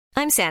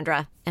I'm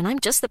Sandra, and I'm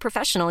just the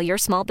professional your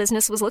small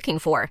business was looking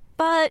for.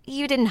 But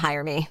you didn't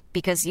hire me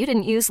because you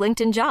didn't use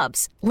LinkedIn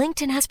Jobs.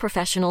 LinkedIn has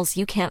professionals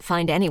you can't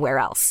find anywhere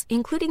else,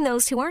 including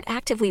those who aren't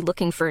actively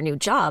looking for a new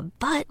job,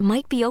 but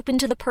might be open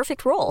to the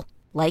perfect role,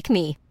 like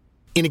me.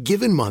 In a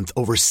given month,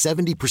 over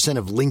 70%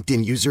 of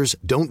LinkedIn users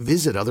don't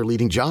visit other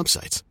leading job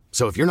sites.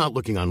 So if you're not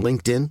looking on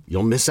LinkedIn,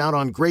 you'll miss out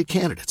on great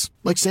candidates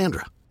like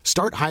Sandra.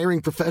 Start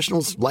hiring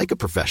professionals like a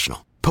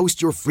professional.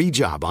 Post your free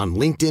job on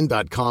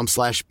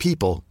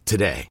linkedin.com/people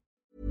today.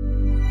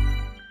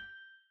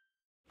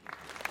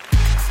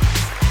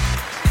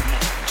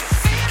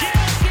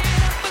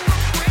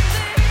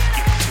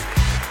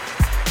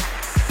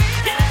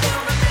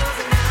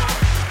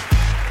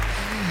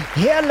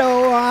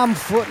 Hello, I'm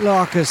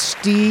Footlocker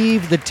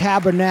Steve, the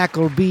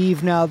Tabernacle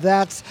Beef. Now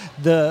that's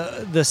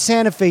the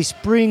Santa Fe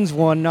Springs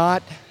one,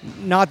 not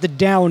the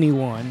Downey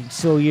one.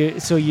 So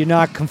you're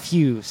not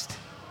confused.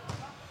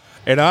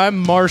 And I'm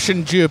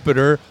Martian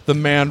Jupiter, the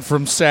man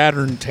from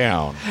Saturn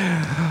Town.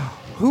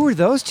 Who are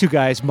those two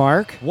guys,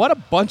 Mark? What a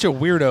bunch of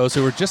weirdos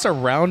who are just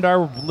around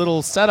our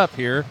little setup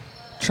here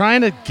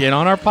trying to get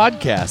on our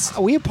podcast.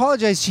 We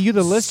apologize to you,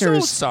 the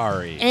listeners. So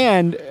sorry.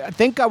 And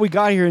thank God we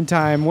got here in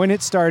time when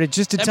it started,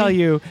 just to tell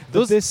you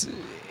those guys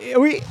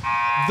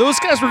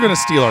were going to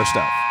steal our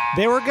stuff.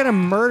 They were going to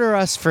murder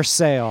us for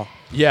sale.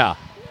 Yeah.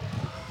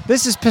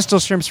 This is Pistol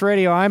Shrimps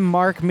Radio. I'm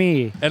Mark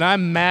Me. And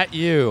I'm Matt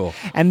Yu.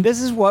 And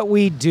this is what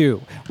we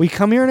do. We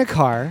come here in a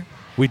car.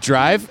 We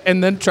drive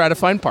and then try to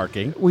find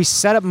parking. We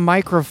set up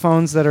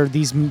microphones that are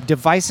these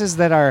devices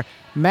that are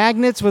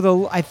magnets with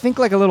I think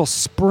like a little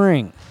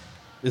spring.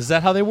 Is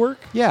that how they work?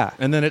 Yeah.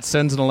 And then it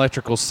sends an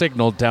electrical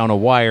signal down a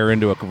wire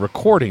into a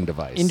recording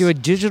device. Into a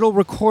digital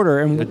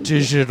recorder.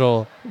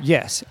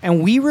 Yes.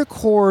 And we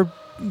record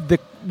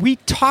we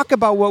talk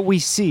about what we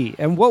see.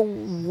 And what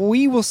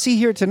we will see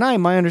here tonight,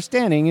 my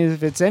understanding, is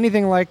if it's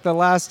anything like the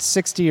last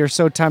 60 or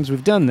so times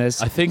we've done this.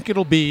 I think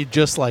it'll be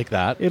just like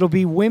that. It'll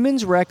be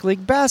women's rec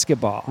league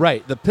basketball.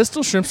 Right. The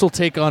Pistol Shrimps will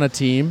take on a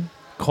team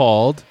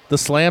called the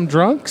Slam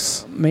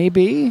Drunks.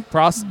 Maybe.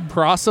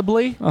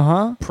 Possibly.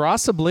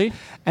 Possibly.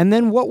 And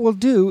then what we'll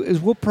do is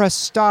we'll press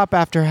stop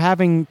after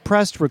having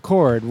pressed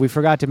record. We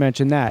forgot to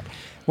mention that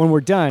when we're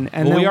done.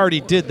 And well, then we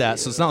already did that,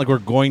 so it's not like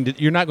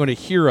you're not going to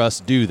hear us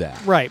do that.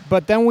 Right,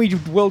 but then we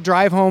will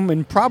drive home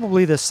in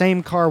probably the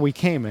same car we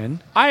came in.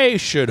 I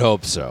should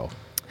hope so.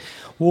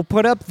 We'll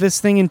put up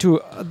this thing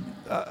into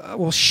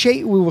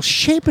we will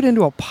shape it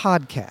into a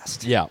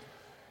podcast. Yeah.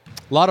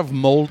 A lot of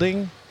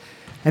molding.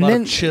 And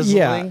then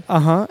chiseling.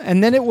 Yeah,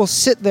 and then it will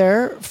sit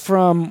there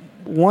from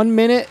 1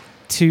 minute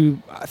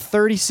to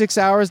 36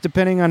 hours,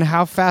 depending on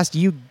how fast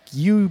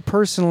you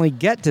personally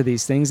get to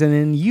these things, and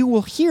then you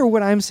will hear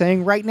what I'm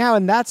saying right now,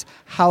 and that's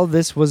how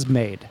this was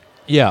made.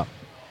 Yeah.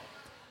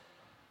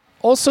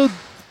 Also,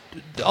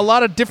 a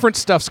lot of different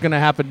stuff's going to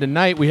happen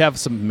tonight. We have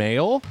some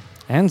mail.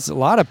 And a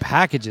lot of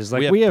packages.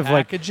 Like we have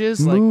packages,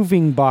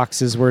 moving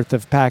boxes worth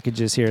of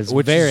packages here. It's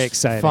very is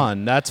exciting.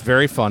 Fun. That's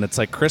very fun. It's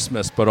like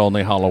Christmas, but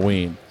only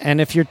Halloween. And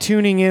if you're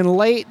tuning in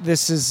late,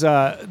 this is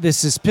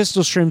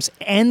Pistol Shrimps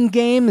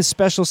Endgame, a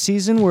special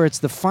season where it's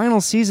the final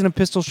season of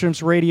Pistol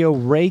Shrimps Radio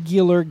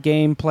regular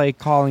gameplay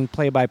calling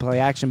play-by-play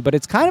action. But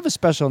it's kind of a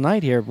special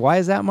night here. Why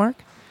is that, Mark?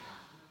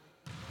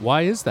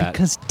 Why is that?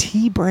 Because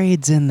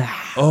T-Braid's in the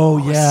house. Oh,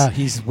 yeah.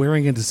 He's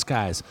wearing a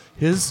disguise.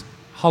 His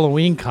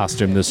Halloween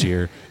costume this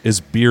year is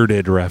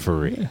bearded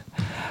referee.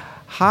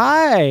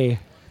 Hi.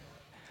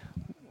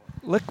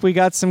 Look, we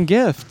got some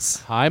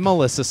gifts. Hi,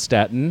 Melissa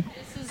Stetton.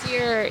 This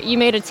is you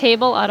made a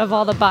table out of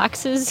all the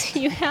boxes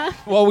you have?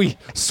 Well, we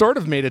sort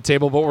of made a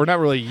table, but we're not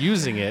really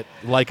using it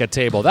like a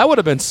table. That would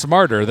have been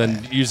smarter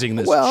than using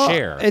this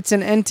chair. It's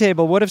an end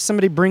table. What if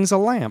somebody brings a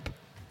lamp?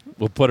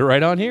 We'll put it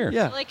right on here.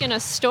 Yeah. Like in a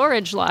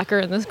storage locker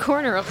in this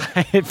corner of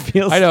it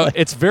feels I know.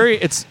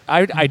 like...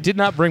 I did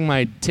not bring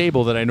my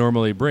table that I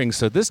normally bring,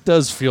 so this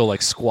does feel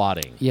like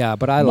squatting. Yeah,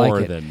 but I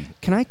like it.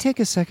 Can I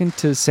take a second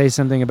to say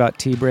something about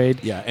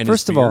T-Braid? Yeah, and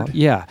First his of all, beard.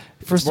 yeah.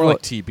 It's more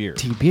like T-Beard.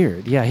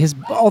 T-Beard, yeah.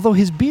 Although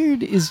his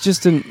beard is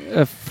just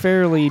a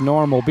fairly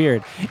normal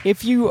beard.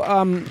 If you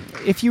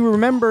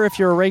remember, if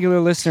you're a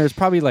regular listener, it's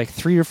probably like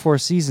 3 or 4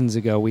 seasons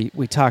ago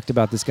we talked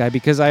about this guy,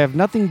 because I have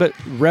nothing but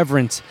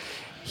reverence.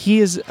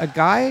 He is a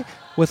guy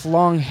with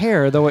long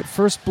hair, though at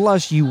first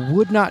blush you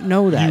would not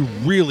know that. You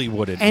really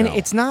wouldn't and know.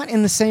 It's not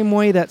in the same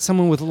way that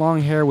someone with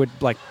long hair would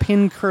like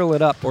pin curl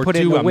it up or put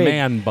it in do a a wig.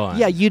 man bun.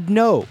 Yeah, you'd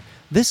know.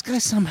 This guy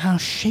somehow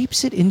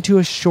shapes it into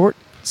a short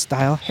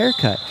style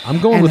haircut. I'm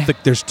going with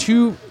there's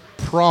 2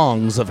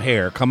 prongs of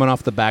hair coming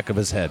off the back of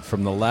his head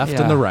from the left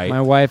and the right.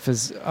 My wife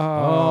is she's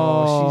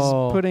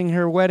putting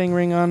her wedding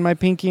ring on my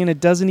pinky and it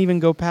doesn't even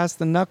go past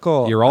the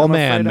knuckle. You're all I'm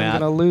man, afraid Matt. I'm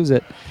going to lose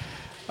it.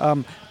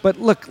 But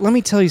look, let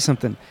me tell you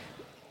something.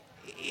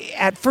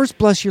 At first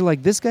blush, you're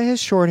like, this guy has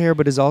short hair,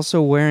 but is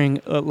also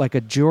wearing like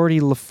a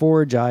Geordie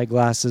LaForge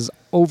eyeglasses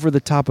over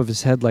the top of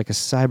his head like a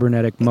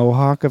cybernetic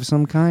mohawk of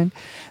some kind.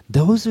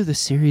 Those are the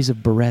series of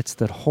barrettes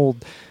that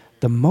hold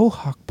the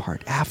mohawk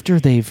part after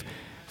they've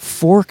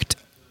forked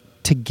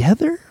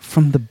together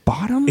from the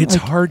bottom? It's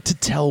Like, hard to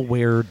tell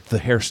where the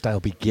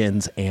hairstyle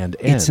begins and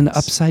ends. it's an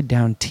upside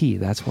down T.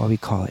 That's why we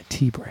call it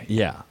T-braid.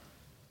 Yeah.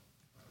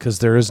 Because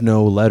there is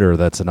no letter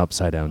that's an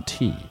upside down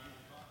T.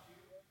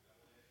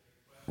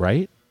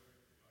 Right?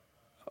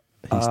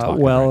 He's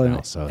talking Well, right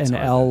now, so it's an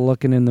hard L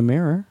looking in the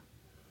mirror.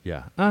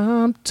 Yeah.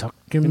 I'm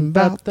talking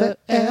about the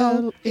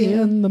L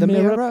in the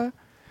mirror.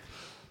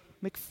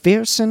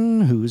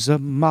 McPherson, who's a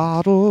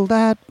model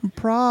that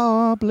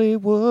probably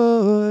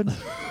would.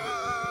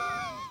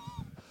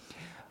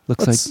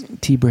 Looks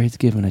like T-Braid's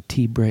given a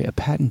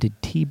patented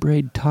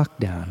T-Braid talk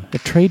down, a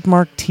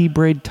trademark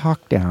T-Braid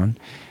talk down.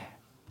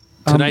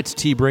 Tonight's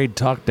T-Braid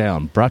Talk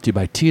Down, brought to you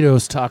by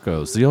Tito's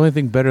Tacos. The only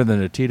thing better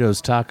than a Tito's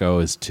Taco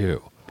is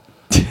two.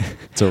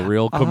 It's a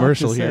real I'll have to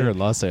commercial say, here in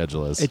Los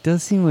Angeles. It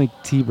does seem like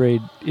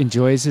T-Braid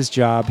enjoys his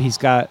job. He's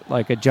got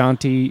like a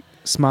jaunty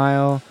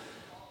smile.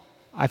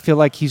 I feel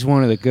like he's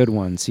one of the good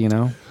ones, you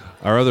know?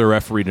 Our other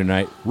referee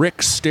tonight,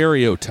 Rick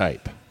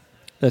Stereotype.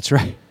 That's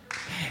right.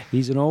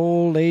 He's an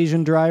old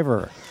Asian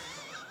driver.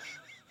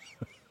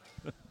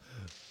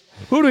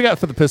 Who do we got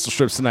for the pistol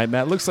strips tonight,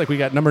 Matt? Looks like we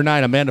got number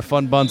 9, Amanda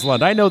Fun Buns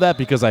Lund. I know that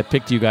because I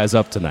picked you guys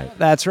up tonight.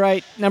 That's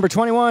right. Number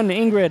 21,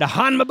 Ingrid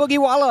Hanma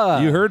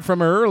Boogiewala. You heard from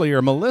her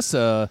earlier,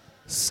 Melissa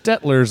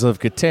Stettlers of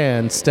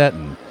Catan,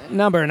 Stettin.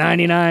 Number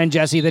 99,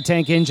 Jesse the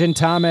Tank Engine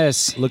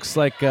Thomas. Looks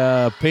like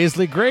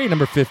Paisley Gray,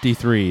 number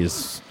 53,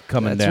 is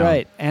coming That's down.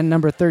 right. And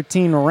number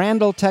 13,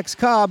 Randall Tex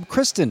Cobb,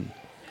 Kristen.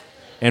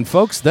 And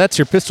folks, that's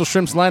your Pistol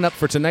Shrimps lineup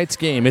for tonight's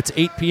game. It's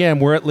 8 p.m.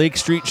 We're at Lake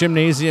Street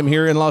Gymnasium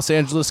here in Los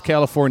Angeles,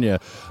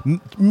 California.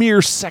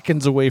 Mere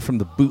seconds away from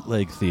the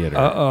Bootleg Theater.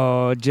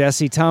 Uh-oh,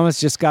 Jesse Thomas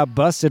just got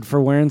busted for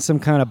wearing some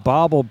kind of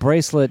bauble,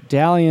 bracelet,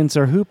 dalliance,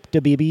 or hoop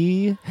de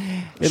BB.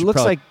 It Should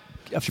looks probably-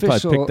 like Should probably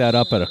official. pick that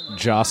up at a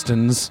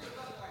Jostens.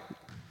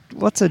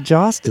 What's a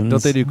Jostens?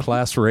 Don't they do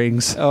class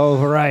rings?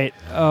 Oh, right.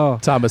 Oh.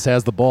 Thomas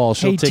has the ball.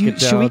 She'll Hey, take it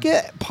down. should we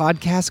get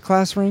podcast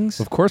class rings?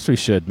 Of course we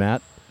should,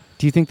 Matt.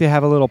 Do you think they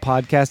have a little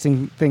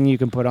podcasting thing you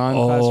can put on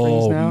class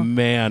rings Oh, now?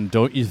 man.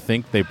 Don't you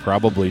think they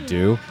probably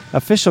do?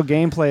 Official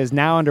gameplay is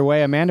now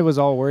underway. Amanda was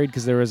all worried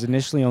because there was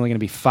initially only going to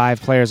be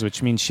 5 players,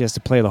 which means she has to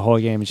play the whole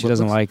game, and she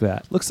doesn't like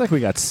that. Looks like we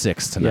got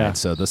 6 tonight. Yeah.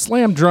 So the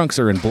Slam Drunks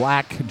are in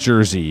black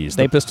jerseys.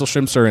 The Pistol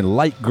Shrimps are in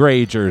light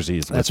gray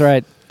jerseys. That's with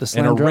right. The An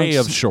Slam array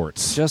Drunks of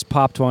shorts. just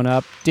popped one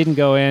up. Didn't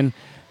go in.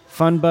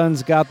 Fun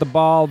Buns got the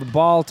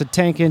ball to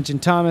Tank Engine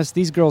Thomas.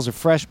 These girls are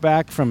fresh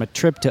back from a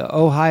trip to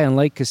Ojai and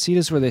Lake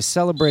Casitas where they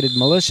celebrated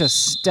Militia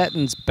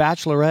Stetton's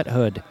bachelorette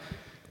hood.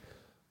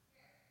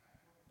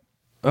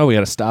 Oh, we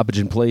had a stoppage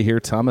in play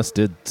here. Thomas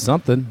did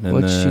something. And,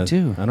 What'd she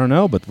do? I don't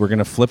know, but we're going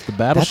to flip the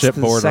battleship That's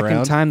the board second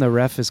around. time the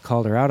ref has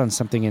called her out on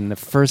something in the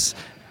first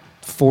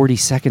 40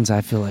 seconds.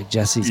 I feel like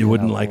Jesse's You gonna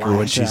wouldn't like her when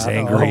lash she's out.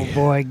 angry. Oh,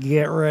 boy,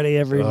 get ready,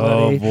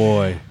 everybody. Oh,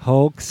 boy.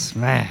 Hulk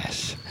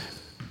smash.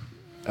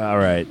 All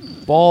right.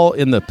 Ball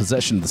in the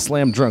possession of the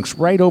Slam Drunks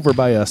right over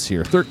by us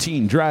here.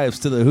 13 drives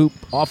to the hoop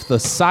off the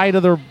side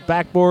of the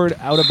backboard,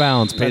 out of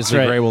bounds. That's Paisley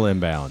right. Gray will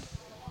inbound.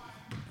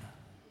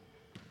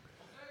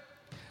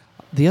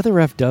 The other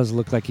ref does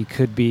look like he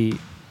could be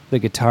the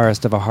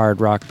guitarist of a hard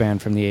rock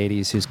band from the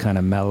 80s who's kind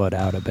of mellowed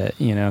out a bit,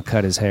 you know,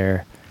 cut his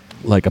hair.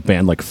 Like a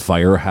band like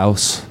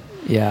Firehouse.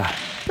 Yeah.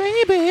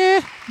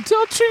 Baby,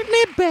 don't treat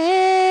me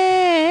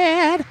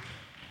bad.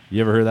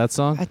 You ever heard that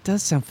song? That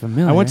does sound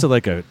familiar. I went to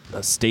like a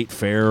state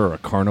fair or a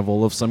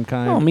carnival of some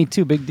kind. Oh, me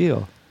too. Big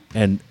deal.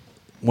 And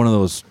one of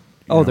those.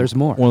 There's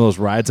more. One of those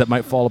rides that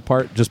might fall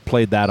apart. Just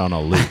played that on a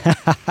loop.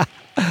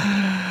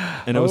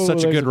 And it was such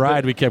a there's good a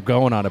ride. We kept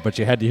going on it, but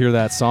you had to hear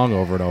that song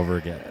over and over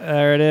again.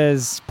 There it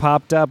is.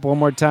 Popped up one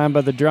more time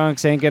by the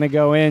Drunks. Ain't going to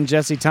go in.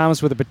 Jesse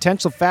Thomas with a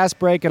potential fast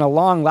break and a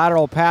long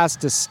lateral pass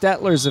to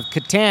Stettlers of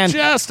Catan.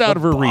 Just out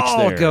of her reach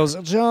Ball there. goes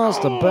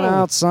just a bit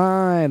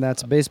outside.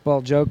 That's a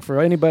baseball joke for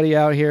anybody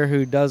out here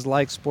who does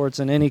like sports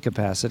in any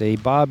capacity.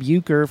 Bob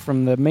Euchre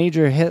from the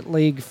major hit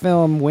league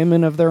film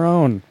Women of Their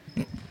Own.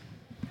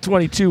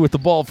 22 with the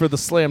ball for the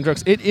Slam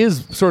Drunks. It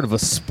is sort of a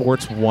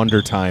sports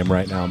wonder time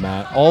right now,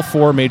 Matt. All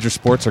 4 major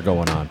sports are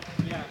going on.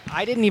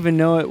 I didn't even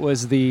know it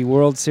was the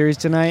World Series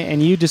tonight,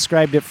 and you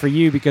described it for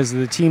you because of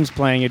the teams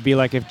playing. It'd be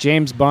like if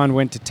James Bond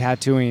went to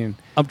Tatooine,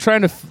 I'm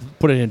trying to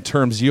put it in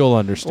terms you'll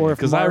understand. or if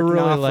Because Mark I really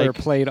Knopfler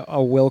played a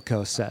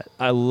Wilco set.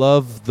 I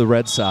love the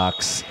Red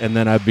Sox, and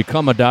then I've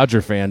become a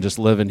Dodger fan just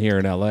living here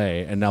in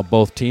L.A., and now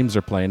both teams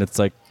are playing. It's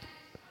like,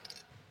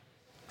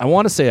 I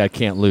want to say I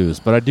can't lose,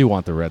 but I do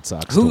want the Red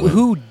Sox to win.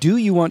 Who do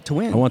you want to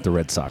win? I want the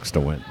Red Sox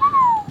to win.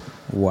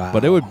 Wow.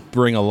 But it would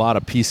bring a lot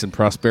of peace and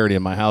prosperity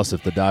in my house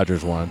if the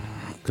Dodgers won,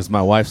 because my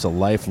wife's a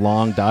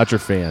lifelong Dodger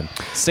fan.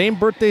 Same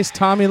birthday as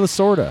Tommy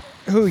Lasorda.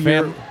 Who,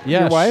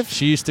 your wife?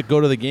 She used to go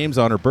to the games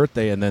on her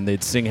birthday, and then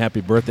they'd sing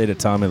happy birthday to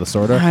Tommy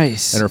Lasorda.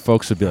 Nice. And her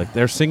folks would be like,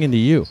 they're singing to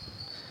you.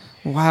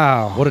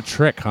 Wow. What a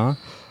trick, huh?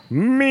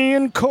 Me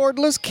and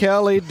Cordless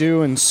Kelly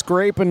doing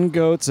scraping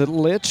goats at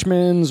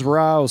Litchman's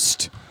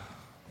Roust.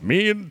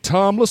 Me and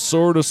Tom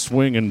Lasorda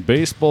swinging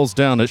baseballs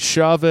down at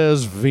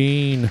Chavez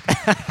Veen.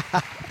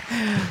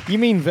 You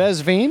mean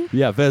Vesvine?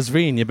 Yeah,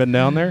 Vesvine. You been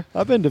down there?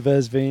 I've been to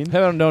Vesvine.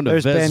 Head on down to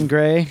There's Ben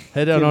Gray.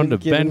 Head on to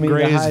giving Ben me the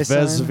Gray's high sign.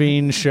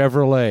 Vesvine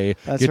Chevrolet.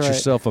 That's Get right.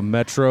 yourself a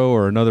Metro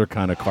or another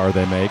kind of car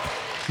they make.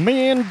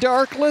 Me and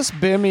Darkless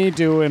Bimmy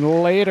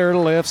doing later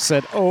lifts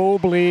at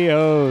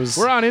Oblio's.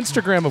 We're on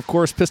Instagram, of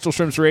course, Pistol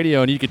Shrimps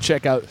Radio, and you can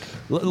check out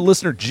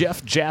listener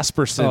Jeff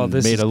Jasperson Oh,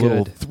 this made is a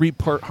little good.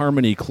 3-part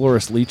harmony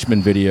Cloris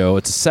Leachman video.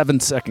 It's a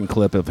 7-second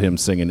clip of him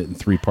singing it in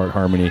 3-part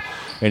harmony,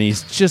 and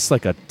he's just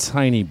like a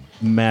tiny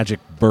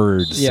magic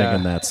bird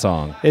singing that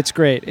song. It's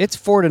great. It's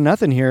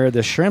 4-0 here.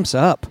 The Shrimp's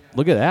up.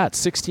 Look at that,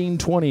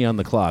 16:20 on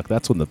the clock.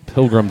 That's when the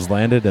Pilgrims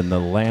landed in the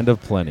land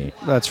of plenty.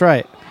 That's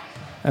right.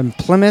 And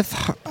Plymouth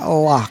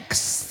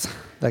Locks.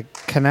 The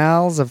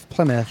canals of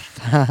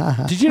Plymouth.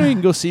 Did you know you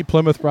can go see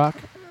Plymouth Rock?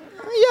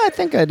 Yeah, I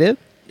think I did.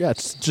 Yeah,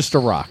 it's just a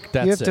rock.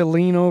 That's You have it. to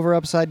lean over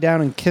upside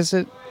down and kiss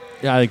it.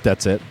 Yeah, I think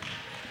that's it.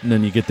 And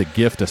then you get the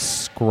gift of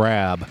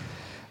Scrab.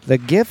 The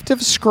Gift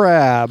of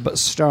Scrab,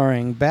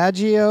 starring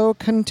Baggio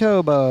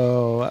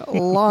Cantobo,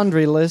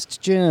 Laundry List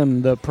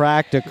Jim, The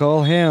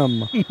Practical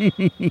Him.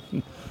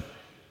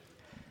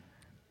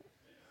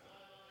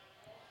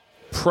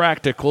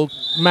 Practical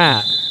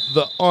Matt,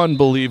 the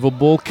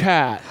unbelievable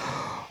cat.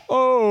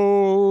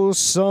 Oh,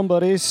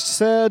 somebody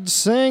said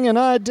sing and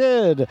I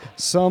did.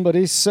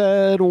 Somebody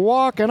said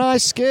walk and I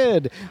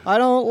skid. I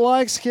don't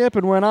like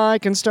skipping when I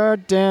can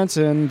start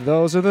dancing.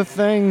 Those are the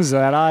things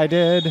that I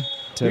did We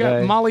today.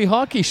 got Molly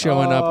Hockey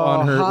showing up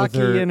on her hockey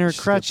with her in her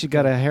crutch. She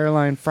got a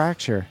hairline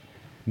fracture.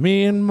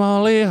 Me and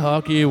Molly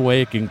Hockey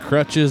waking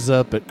crutches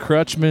up at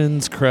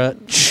Crutchman's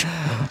Crutch.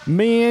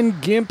 Me and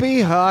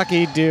Gimpy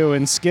Hockey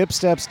doing skip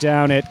steps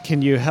down it.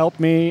 Can you help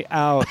me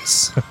out?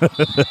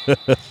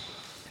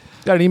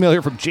 Got an email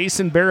here from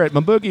Jason Barrett.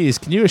 My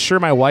boogies, can you assure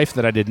my wife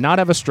that I did not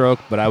have a stroke,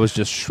 but I was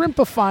just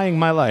shrimpifying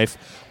my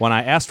life when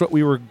I asked what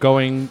we were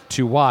going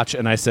to watch,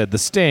 and I said The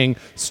Sting,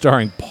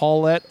 starring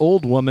Paulette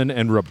Oldwoman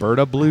and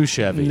Roberta Blue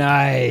Chevy.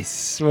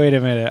 Nice. Wait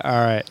a minute. All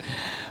right.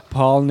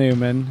 Paul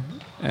Newman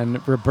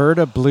and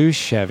Roberta Blue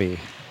Chevy.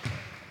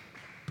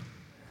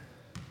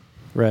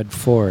 Red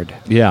Ford.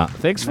 Yeah.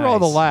 Thanks for all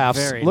the Nice. laughs.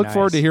 Very Look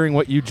forward to nice. hearing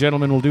what you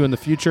gentlemen will do in the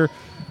future.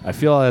 I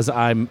feel as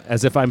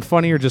if I'm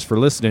funnier just for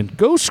listening.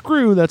 Go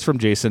screw. That's from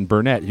Jason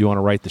Burnett. You want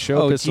to write the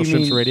show? Oh, do you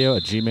mean-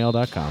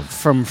 PistolShrimpsRadio@gmail.com.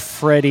 From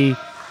Freddie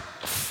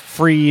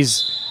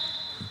Freeze.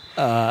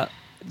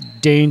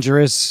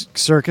 Dangerous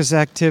circus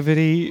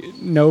activity.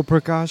 No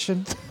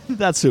precaution.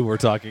 That's who we're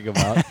talking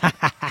about.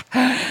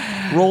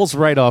 Rolls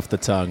right off the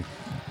tongue.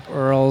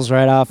 Rolls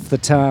right off the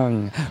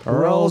tongue.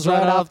 Rolls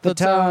right off the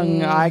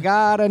tongue. I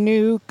got a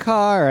new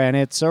car and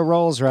it's a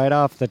rolls right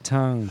off the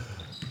tongue.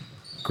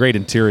 Great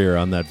interior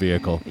on that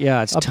vehicle.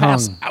 Yeah, it's A tongue.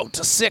 pass out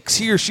to 6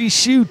 here. She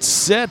shoots.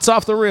 Sets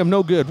off the rim.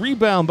 No good.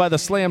 Rebound by the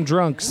Slam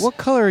Drunks. What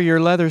color are your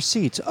leather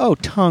seats? Oh,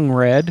 tongue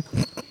red.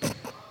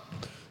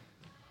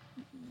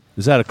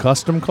 Is that a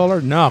custom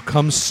color? No,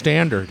 comes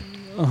standard.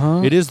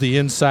 It is the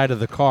inside of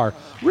the car.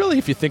 Really,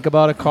 if you think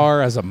about a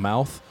car as a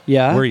mouth,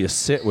 Yeah. where you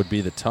sit would be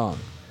the tongue.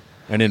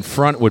 And in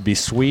front would be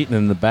sweet, and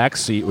in the back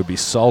seat would be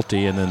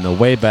salty, and then the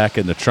way back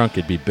in the trunk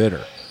it'd be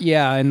bitter.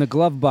 Yeah, and the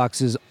glove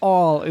box is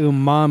all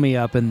umami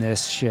up in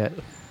this shit.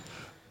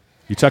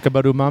 You talk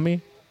about umami?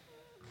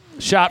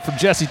 Shot from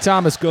Jesse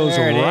Thomas goes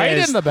There it right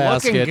is. in the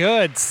basket. Looking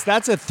good.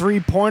 That's a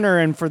 3-pointer,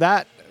 and for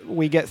that,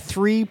 we get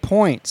 3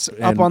 points up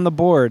And- on the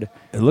board.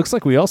 It looks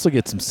like we also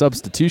get some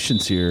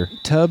substitutions here.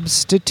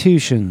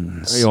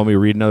 Substitutions. You want me to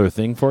read another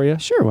thing for you?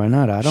 Sure, why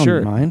not? I don't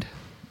Sure. mind.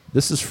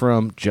 This is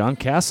from John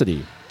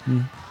Cassidy.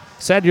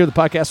 Sad to hear the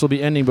podcast will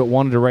be ending, but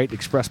wanted to write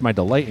express my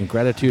delight and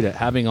gratitude at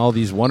having all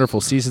these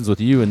wonderful seasons with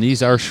you, and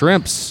these are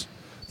Shrimps.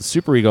 The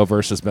Super Ego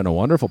verse has been a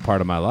wonderful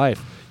part of my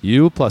life.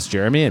 You, plus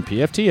Jeremy and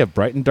PFT, have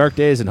brightened dark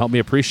days and helped me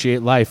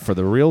appreciate life for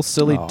the real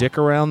silly Oh. dick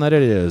around that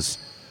it is.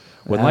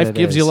 When That life it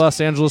gives you is. Los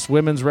Angeles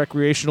Women's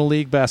Recreational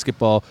League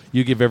basketball,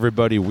 you give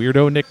everybody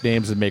weirdo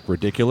nicknames and make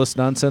ridiculous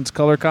nonsense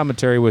color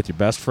commentary with your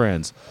best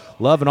friends.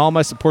 Love and all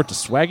my support to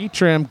Swaggy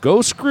Trim.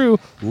 Go screw.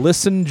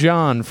 Listen,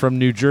 John from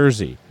New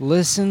Jersey.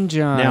 Listen,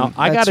 John. Now,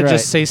 I got That's to right.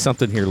 just say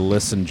something here.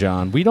 Listen,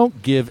 John. We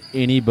don't give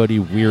anybody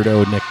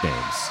weirdo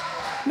nicknames.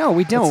 No,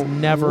 we don't.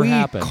 never we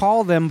happened.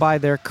 call them by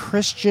their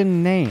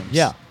Christian names.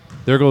 Yeah.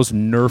 There goes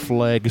Nerf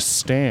Leg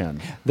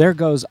Stan. There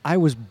goes, I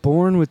was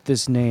born with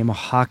this name,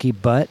 Hockey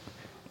Butt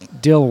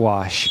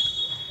Dillwash.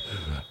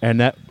 And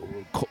that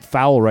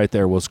foul right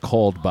there was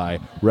called by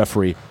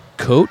referee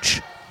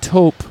Coach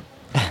Taupe.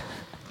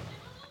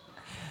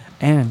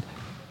 And,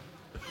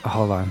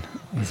 hold on.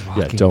 He's Yeah,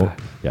 walking don't.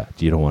 by. Yeah,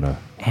 you don't want to.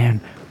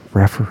 And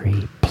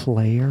referee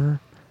player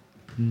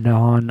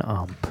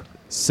non-ump.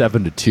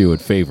 7-2 in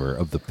favor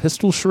of the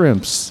Pistol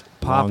Shrimps.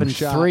 Popping Long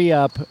shot. 3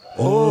 up.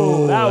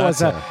 Oh, that was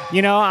that's a.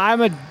 You know,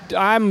 I'm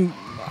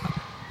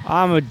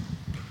a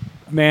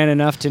man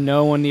enough to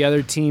know when the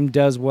other team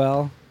does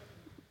well.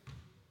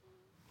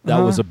 That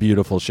was a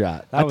beautiful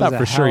shot. That I was thought a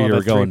for sure hell you of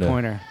were a going to.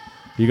 three-pointer.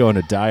 You're going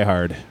to Die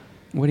Hard.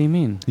 What do you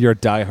mean? You're a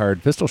Die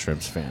Hard Pistol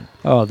Shrimps fan.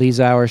 Oh, these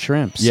our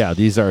shrimps. Yeah,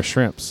 these are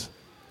Shrimps.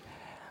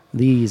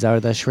 These are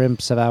the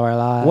shrimps of our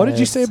lives. What did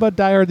you say about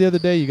Die Hard the other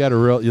day? You got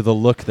the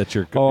look that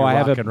you're. Oh, you're I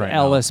have rocking a right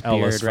Ellis now.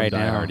 beard Ellis from right Die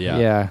now. Hard,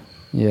 yeah.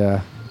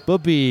 Yeah.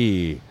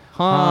 Booby.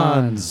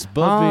 Hans.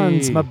 Booby.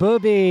 Hans, my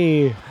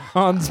booby.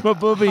 Hans, my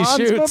booby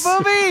shoots. Hans, my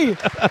booby.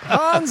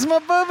 Hans, my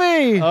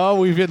booby. Oh,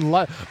 we've been.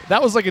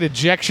 That was like an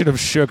injection of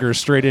sugar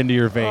straight into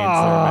your veins there,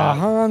 Matt.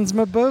 Hans,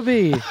 my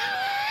booby.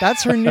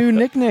 That's her new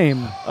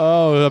nickname.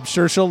 Oh, I'm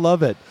sure she'll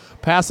love it.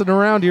 Passing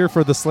around here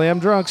for the Slam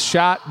Drunks.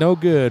 Shot, no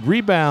good.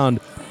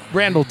 Rebound.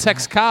 Randall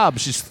Tex Cobb.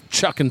 She's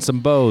chucking some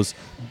bows.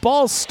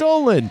 Ball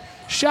stolen.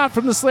 Shot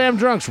from the Slam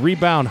Drunks.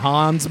 Rebound.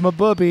 Hans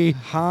Mabooby.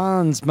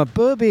 Hans, my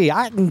booby.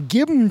 I can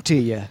give them to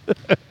you.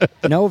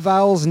 No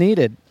vowels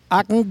needed.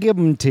 I can give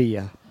them to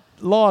you.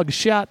 Log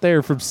shot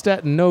there from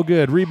Stetton. No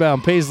good.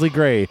 Rebound. Paisley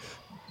Gray.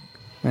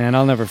 Man,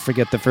 I'll never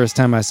forget the first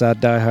time I saw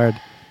Die Hard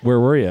Where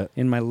were you?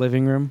 in my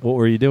living room. What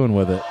were you doing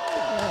with it?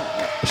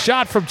 A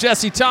shot from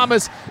Jesse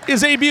Thomas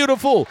is a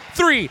beautiful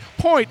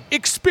 3-point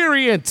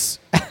experience.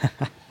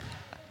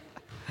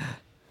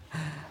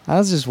 I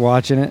was just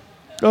watching it,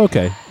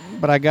 Okay.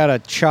 but I got a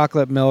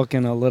chocolate milk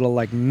and a little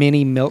like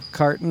mini milk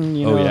carton,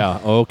 you know. Oh, yeah.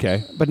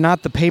 Okay. But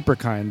not the paper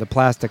kind, the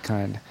plastic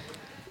kind.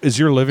 Is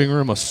your living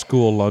room a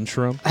school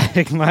lunchroom?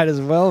 It might as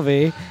well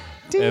be.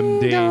 Ding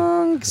MD.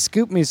 dong.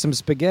 Scoop me some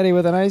spaghetti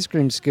with an ice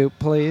cream scoop,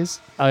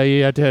 please.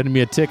 You have to hand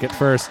me a ticket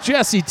first.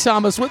 Jesse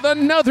Thomas with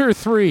another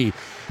 3.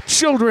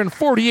 Children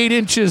 48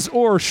 inches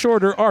or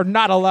shorter are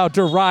not allowed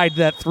to ride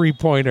that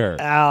 3-pointer.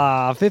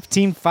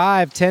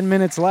 15-5, 10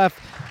 minutes left.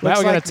 Now Looks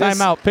we got like a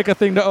timeout. Pick a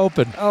thing to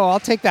open. Oh, I'll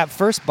take that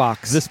first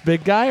box. This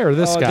big guy or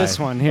this guy? This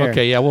one here.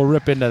 Okay, yeah, we'll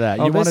rip into that.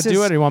 Oh, You want to this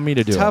do is it or you want me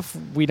to do tough.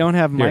 it? We don't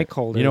have Here, mic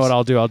holders. You know what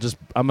I'll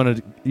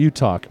do? You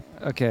talk.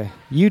 Okay.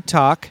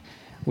 Utah,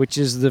 which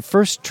is the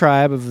first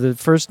tribe of the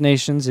First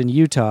Nations in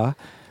Utah.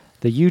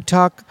 The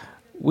Utah,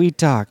 we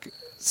talk.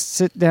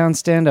 Sit down,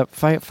 stand up,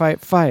 fight,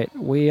 fight, fight.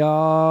 We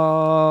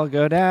all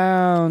go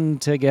down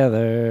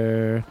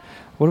together.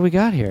 What do we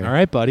got here? All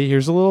right, buddy,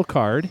 here's a little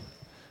card.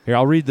 Here,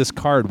 I'll read this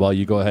card while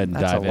you go ahead and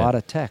That's dive a in. lot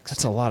of text.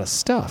 That's a lot of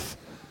stuff.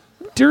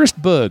 Dearest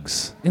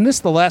Bugs, in this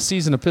the last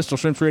season of Pistol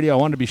Shrimps Radio, I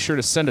wanted to be sure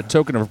to send a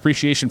token of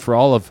appreciation for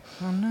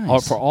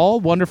for all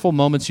wonderful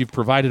moments you've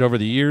provided over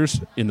the years.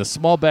 In the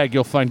small bag,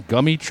 you'll find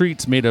gummy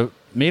treats made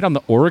on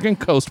the Oregon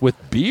coast with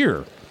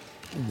beer.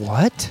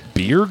 What?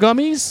 Beer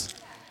gummies?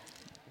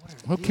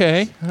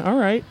 Okay, all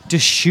right.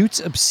 Deschutes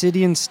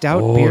Obsidian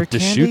Stout Beer Candy?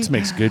 Deschutes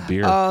makes good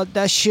beer.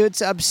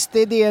 Deschutes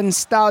Obsidian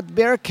Stout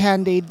Beer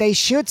Candy. They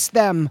shoots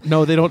them.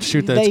 No, they don't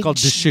shoot that. It's called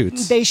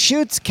Deschutes. They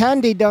shoots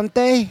candy, don't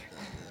they?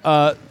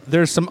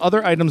 There's some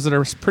other items that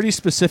are pretty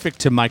specific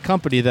to my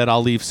company that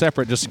I'll leave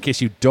separate just in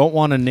case you don't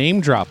want to name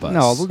drop us.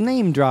 No, we'll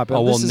name drop it.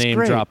 Oh, we'll This is name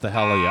great. drop the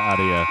hell out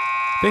of you.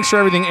 Thanks for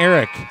everything,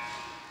 Eric.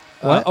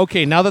 What?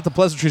 Okay, now that the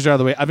pleasantries are out of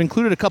the way, I've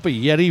included a couple of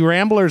Yeti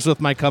Ramblers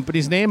with my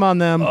company's name on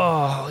them.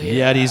 Oh,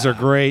 yeah. Yetis are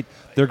great.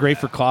 They're great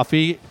for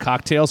coffee,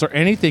 cocktails, or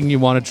anything you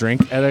want to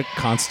drink at a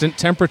constant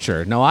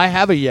temperature. Now, I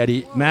have a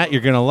Yeti. Matt, you're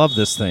going to love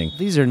this thing.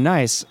 These are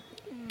nice.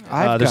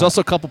 There's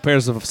also a couple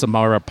pairs of some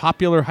of our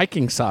popular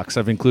hiking socks.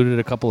 I've included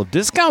a couple of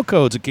discount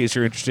codes in case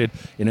you're interested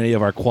in any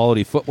of our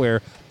quality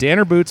footwear.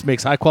 Danner Boots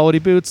makes high-quality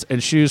boots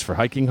and shoes for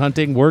hiking,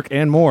 hunting, work,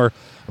 and more.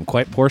 I'm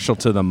quite partial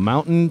to the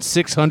Mountain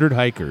 600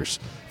 hikers.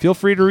 Feel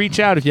free to reach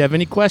out if you have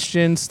any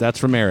questions. That's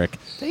from Eric.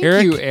 Thank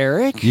you,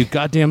 Eric. You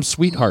goddamn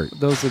sweetheart.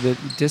 Those are the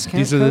discount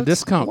These are the codes?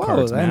 discount Whoa,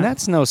 cards, Matt. and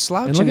that's no And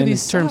slouching look at in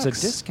these terms of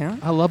socks.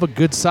 discount. I love a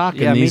good sock.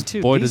 Yeah, and me these,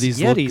 too. Boy, do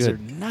these look Yetis good. are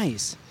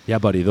nice. Yeah,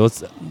 buddy.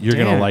 Those you're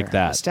going to Danner, like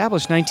that.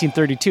 Established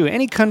 1932.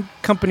 Any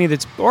company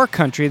or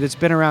country that's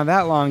been around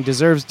that long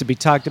deserves to be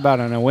talked about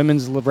on a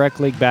women's rec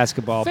league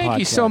basketball podcast. Thank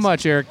you so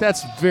much, Eric.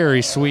 That's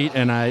very sweet,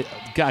 and I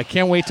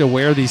can't wait to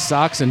wear these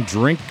socks and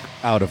drink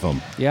out of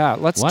them. Yeah,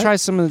 let's What? try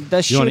some of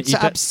the You wanna Shoots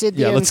eat that?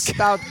 Obsidian Yeah, let's get-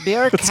 Stout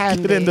Beer Let's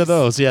Candies. get into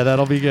those. Yeah,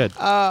 that'll be good.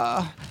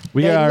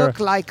 We They are. look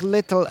like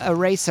little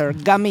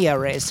gummy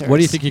erasers. What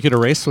do you think you could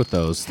erase with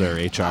those, there,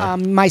 HR?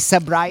 My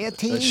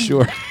sobriety?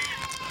 Sure.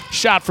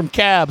 Shot from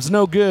Cabs,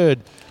 no good.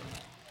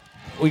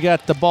 We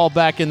got the ball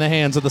back in the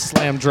hands of the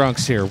Slam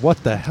Drunks here.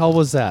 What the hell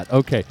was that?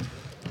 Okay.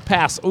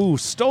 Pass. Ooh,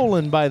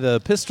 stolen by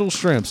the Pistol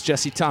Shrimps.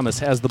 Jesse Thomas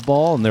has the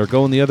ball, and they're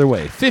going the other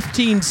way.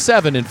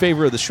 15-7 in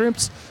favor of the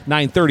Shrimps.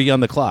 9:30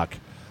 on the clock.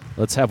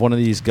 Let's have one of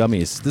these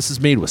gummies. This is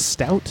made with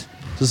stout.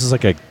 This is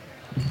like a...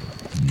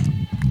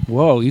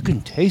 Whoa, you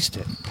can taste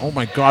it. Oh,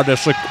 my God.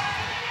 That's like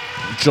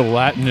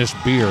gelatinous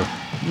beer.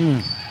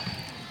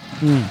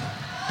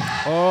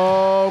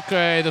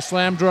 Okay, the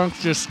Slam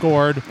Drunks just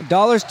scored.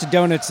 Dollars to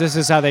donuts, this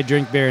is how they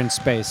drink beer in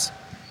space.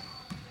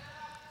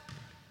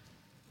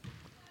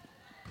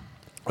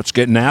 Let's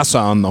get NASA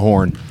on the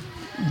horn.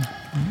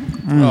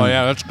 Oh,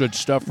 yeah, that's good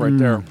stuff right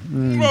there.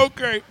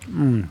 Okay.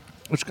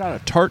 It's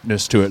got a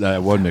tartness to it that I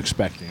wasn't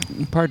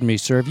expecting. Pardon me,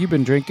 sir. Have you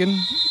been drinking?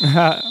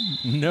 No.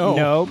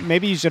 No.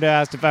 Maybe you should have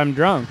asked if I'm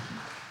drunk.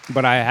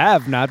 But I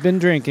have not been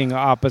drinking,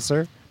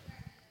 officer.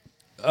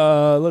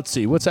 Let's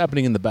see. What's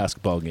happening in the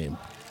basketball game?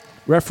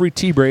 Referee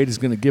T-Braid is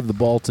going to give the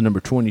ball to number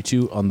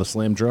 22 on the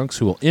Slam Drunks,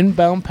 who will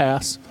inbound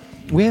pass.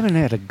 We haven't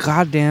had a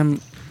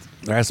goddamn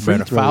There hasn't Free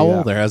been a throw, foul.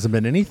 yeah. There hasn't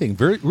been anything.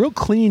 Real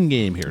clean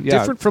game here. Yeah.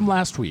 Different from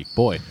last week.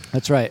 Boy.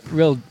 That's right.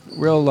 Real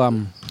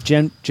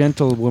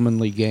gentle,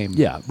 womanly game.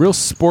 Yeah, real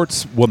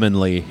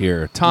sportswomanly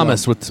here.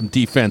 Thomas with some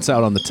defense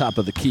out on the top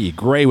of the key.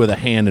 Gray with a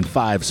hand in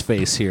Five's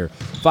face here.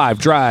 Five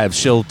drives.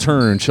 She'll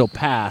turn. She'll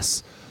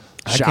pass.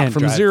 I Shot can't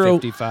from drive zero.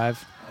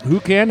 55. Who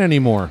can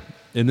anymore?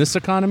 In this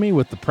economy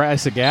with the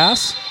price of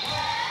gas?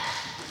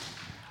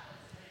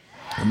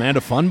 Amanda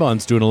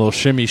Funbun's doing a little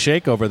shimmy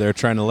shake over there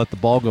trying to let the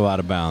ball go out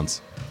of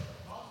bounds.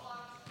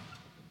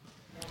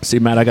 See,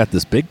 Matt, I got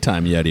this big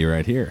time Yeti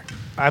right here.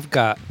 I've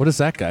got What is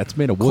that guy? It's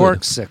made of wood.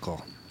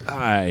 Corksicle.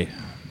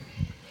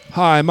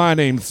 Hi, my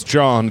name's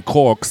John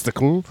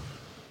Corksicle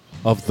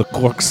of the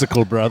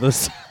Corksicle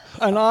Brothers.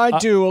 And I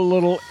do a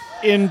little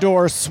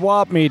indoor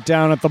swap meet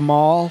down at the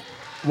mall.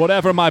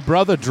 Whatever my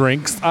brother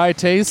drinks, I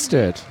taste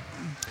it.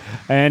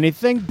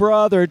 Anything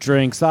brother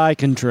drinks, I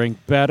can drink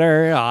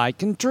better. I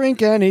can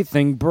drink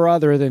anything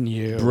brother than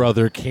you.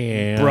 Brother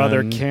can.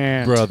 Brother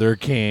can't. Brother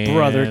can.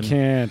 Brother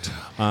can't.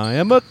 I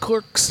am a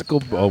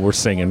Corksicle. Oh, we're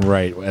singing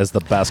right as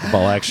the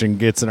basketball action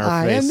gets in our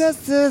I face. am the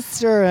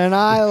sister, and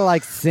I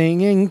like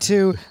singing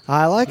too.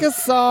 I like a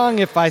song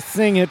if I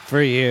sing it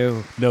for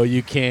you. No,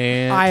 you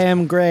can't. I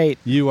am great.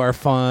 You are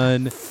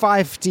fun.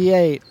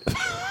 58.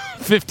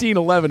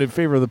 15-11 in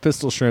favor of the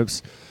Pistol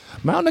Shrimps.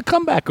 Mounting a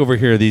comeback over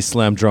here, these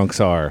Slam Drunks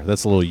are.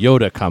 That's a little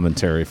Yoda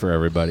commentary for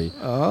everybody.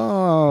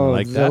 Oh,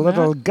 Like the that,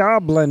 little Matt?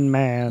 goblin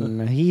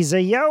man. He's a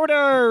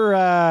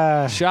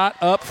Yoda. Shot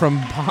up from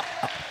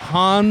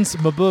Hans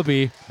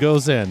Mabubi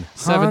goes in.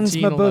 Hans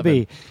 17-11.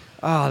 Mabubi.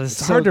 Oh, this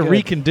It's is hard so to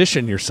good.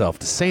 recondition yourself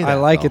to say that. I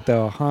like though. it,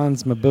 though.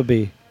 Hans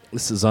Mabubi.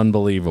 This is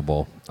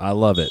unbelievable. I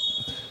love it.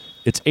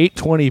 It's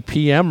 8:20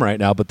 p.m. right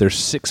now, but there's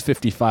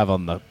 6:55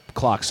 on the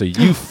clock, so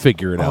you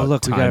figure it out. Oh,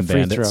 look, we Time got a free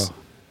Bandits. throw.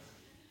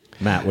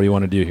 Matt, what do you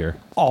want to do here?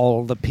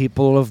 All the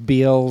people of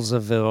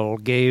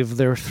Beelzeville gave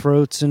their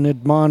throats an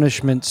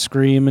admonishment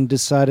scream and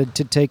decided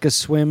to take a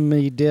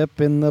swimmy dip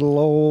in the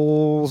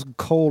old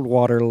cold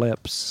water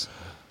lips.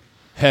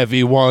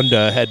 Heavy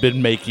Wanda had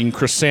been making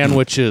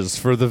croissantwiches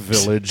for the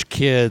village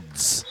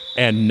kids,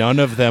 and none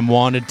of them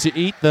wanted to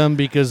eat them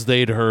because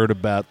they'd heard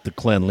about the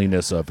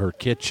cleanliness of her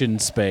kitchen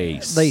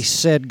space. They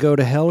said, go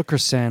to hell,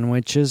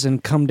 sandwiches,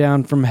 and come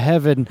down from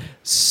heaven,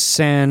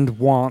 sand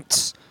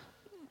wants.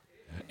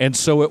 And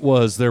so it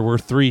was. There were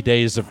 3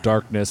 days of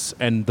darkness,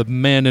 and the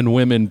men and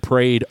women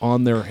prayed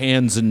on their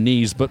hands and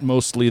knees, but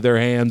mostly their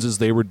hands as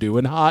they were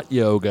doing hot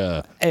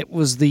yoga. It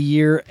was the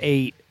year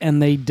 8,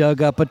 and they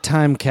dug up a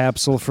time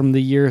capsule from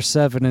the year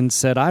 7 and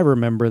said, I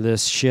remember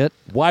this shit.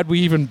 Why'd we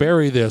even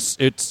bury this?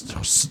 It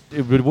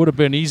would have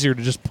been easier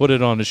to just put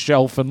it on a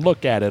shelf and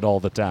look at it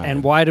all the time.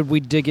 And why did we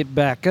dig it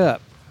back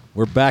up?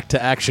 We're back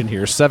to action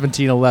here.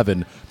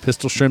 17-11.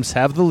 Pistol Shrimps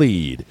have the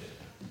lead.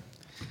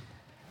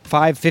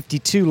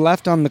 5:52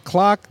 left on the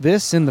clock.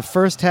 This in the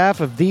first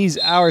half of These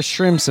Our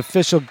Shrimps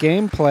official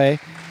gameplay.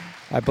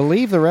 I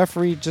believe the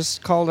referee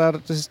just called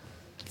out his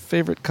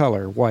favorite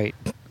color, white.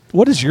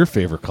 What is your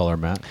favorite color,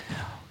 Matt?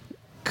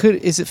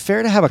 Is it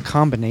fair to have a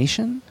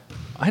combination?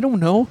 I don't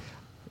know.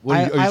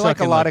 I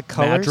like a lot of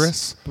colors.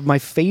 Madras? But my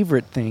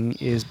favorite thing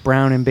is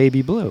brown and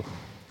baby blue.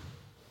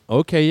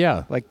 Okay,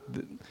 yeah.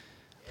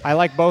 I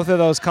like both of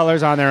those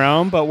colors on their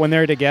own, but when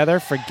they're together,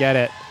 forget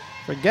it.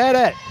 Forget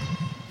it.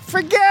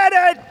 Forget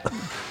it!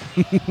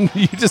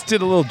 You just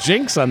did a little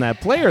jinx on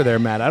that player there,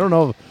 Matt. I don't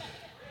know.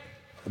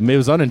 It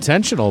was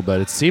unintentional,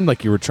 but it seemed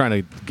like you were trying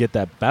to get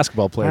that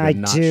basketball player to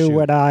not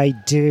shoot. I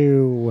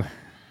do.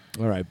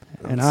 All right.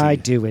 And let's I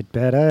see. do it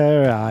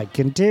better. I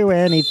can do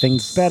anything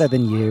better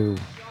than you.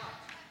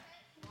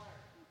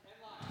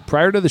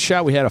 Prior to the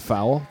shot, we had a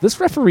foul. This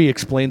referee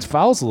explains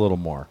fouls a little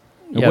more.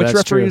 And Yeah, which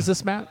that's referee true. is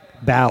this, Matt?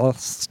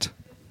 Ballast.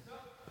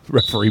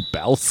 Referee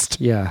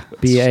Balst. Yeah,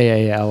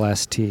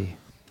 Baalst.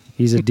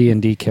 He's a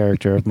D&D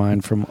character of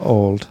mine from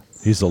old.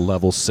 He's a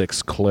level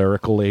 6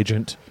 clerical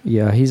agent.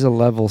 Yeah, he's a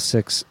level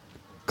 6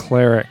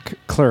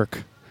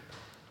 clerk.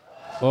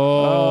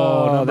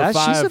 Oh, number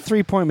she's a 5.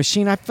 3-point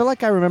machine. I feel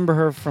like I remember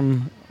her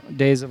from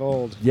days of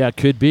old. Yeah, it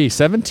could be.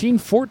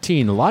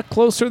 17-14. A lot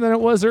closer than it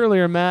was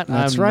earlier, Matt.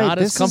 That's I'm right. not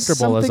This as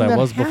comfortable is as something I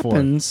was that before.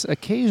 happens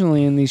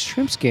occasionally in these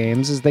Shrimps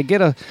games is they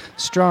get a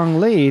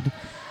strong lead,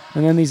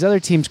 and then these other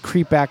teams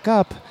creep back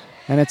up,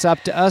 and it's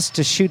up to us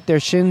to shoot their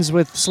shins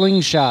with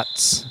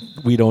slingshots.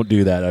 We don't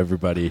do that,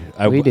 everybody.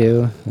 We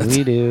do.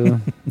 We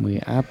do.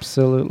 We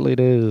absolutely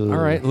do. All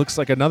right. Looks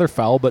like another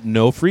foul, but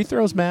no free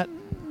throws, Matt.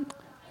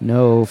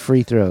 No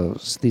free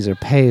throws. These are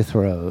pay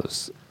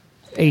throws.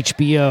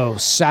 HBO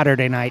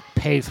Saturday night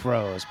pay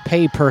throws.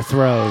 Pay-per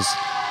throws.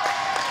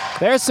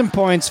 There's some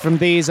points from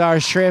These Our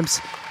Shrimps.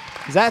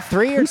 Is that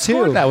 3 or 2? Who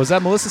scored that? Was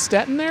that Melissa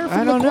Stetton there?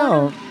 I don't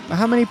know.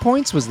 How many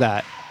points was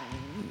that?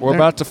 We're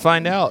about to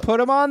find out. Put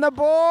them on the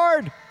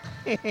board.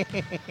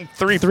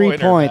 3 3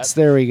 points.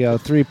 There we go.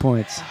 3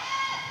 points.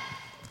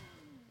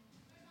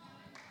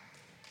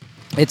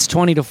 It's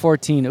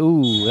 20-14.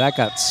 Ooh, that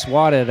got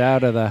swatted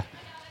out of the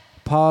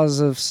paws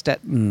of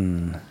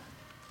Stetton.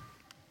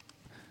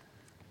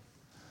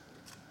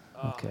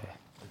 Okay.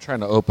 trying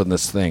to open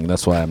this thing.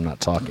 That's why I'm not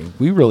talking.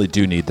 We really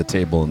do need the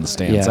table and the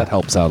stands. Yeah. That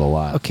helps out a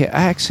lot. Okay,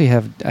 I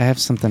have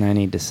something I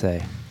need to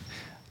say.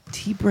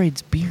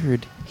 T-Braid's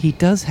beard, he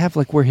does have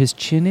like where his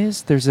chin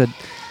is. There's a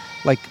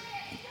like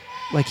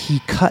he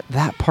cut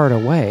that part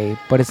away,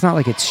 but it's not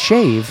like it's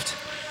shaved.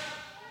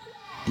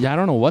 Yeah, I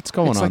don't know what's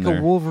going It's on like there.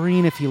 a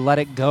Wolverine if you let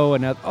it go.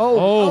 And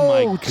Oh,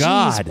 my jeez,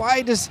 God.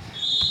 why does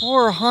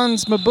poor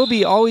Hans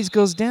Mabubi always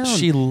goes down?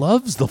 She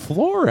loves the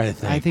floor, I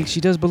think. I think she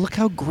does, but look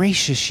how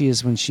gracious she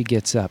is when she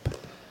gets up.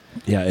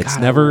 Yeah, it's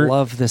God, never. I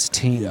love this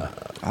team.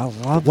 I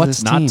love What's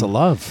this not team. to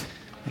love?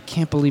 I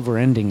can't believe we're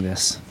ending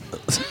this.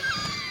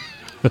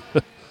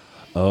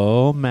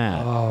 Oh,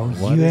 Matt.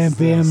 What you is and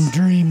them this?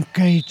 dream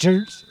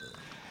catchers.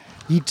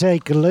 You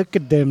take a look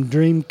at them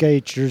dream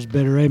catchers,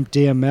 better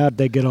empty them out.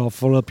 They get all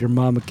full up. Your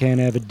mama can't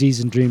have a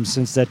decent dream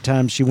since that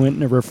time she went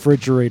in a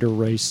refrigerator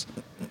race.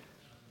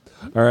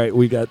 All right,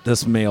 we got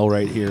this mail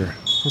right here.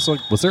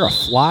 Was there a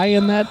fly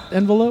in that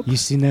envelope? You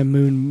seen that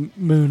moon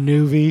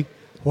movie?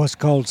 What's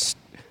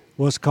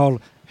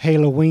called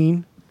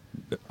Halloween?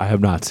 I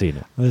have not seen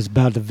it. It's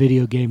about the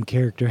video game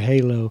character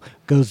Halo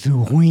goes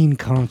to a Ween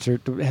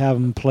concert to have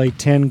him play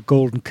 10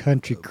 Golden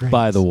Country crates.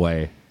 By the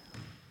way,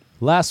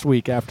 last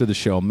week after the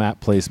show, Matt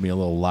plays me a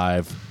little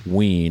live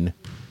Ween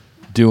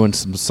doing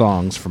some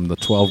songs from the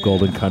 12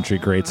 Golden Country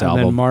Greats And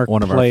album, then Mark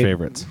one of our played-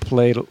 favorites.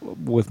 Played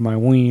with my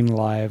Ween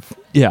live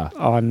Yeah.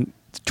 on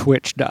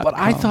Twitch.com. But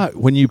I thought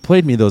when you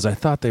played me those, I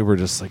thought they were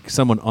just like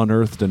someone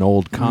unearthed an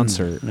old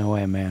concert. No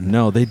way, man.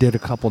 No, they did a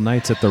couple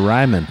nights at the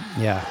Ryman.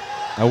 Yeah.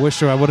 I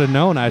wish I would have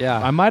known.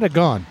 I might have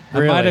gone.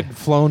 Really? I might have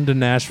flown to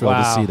Nashville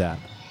Wow. to see that.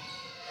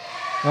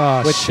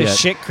 Oh, With shit. the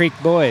Shit Creek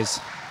Boys.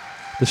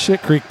 The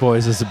Shit Creek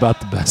Boys is about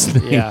the best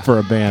name Yeah. for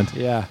a band.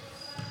 Yeah.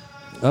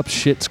 Up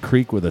Shit's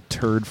Creek with a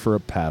turd for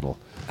a paddle.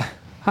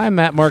 Hi,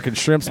 Matt, Mark, and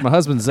Shrimps. My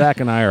husband Zach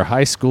and I are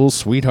high school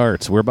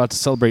sweethearts. We're about to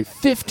celebrate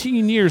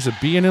 15 years of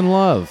being in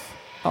love.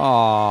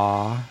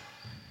 Aw.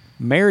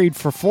 Married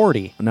for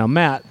 40. Now,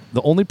 Matt,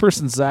 the only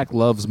person Zach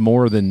loves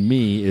more than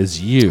me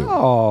is you.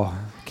 Oh.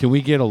 Can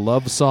we get a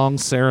love song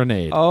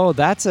serenade? Oh,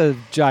 that's a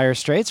Dire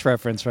Straits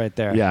reference right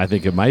there. Yeah, I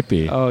think it might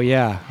be. Oh,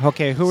 yeah.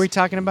 Okay, who are we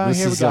talking about This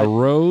here? is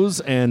Rose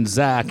and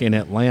Zach in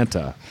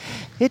Atlanta.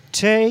 It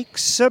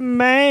takes a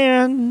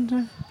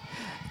man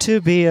to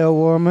be a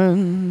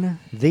woman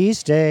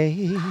these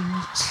days,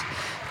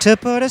 to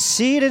put a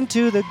seed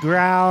into the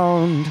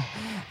ground,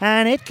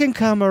 and it can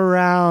come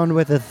around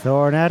with a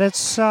thorn at its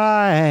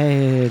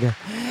side.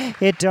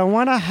 It don't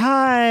want to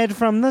hide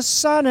from the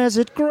sun as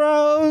it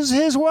grows.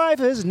 His wife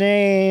is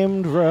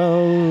named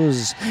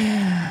Rose.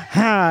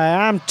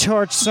 Hi, I'm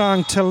Torch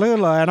Song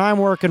Tallulah, and I'm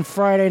working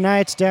Friday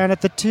nights down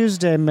at the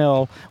Tuesday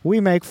Mill. We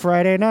make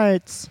Friday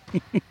nights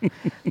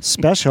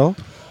special.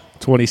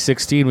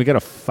 2016, we got a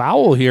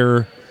foul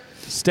here.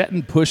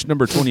 Stetton pushed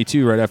number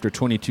 22 right after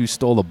 22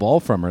 stole the ball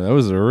from her. That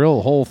was a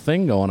real whole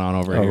thing going on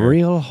over A here.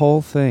 real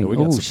whole thing. Yeah, we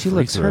got Oh, some she free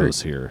looks hurt.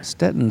 throws here.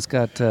 Stetton's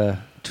got a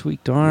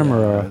tweaked arm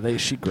or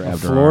She a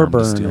grabbed her floor arm to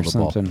burn steal or the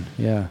ball. something.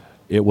 Yeah.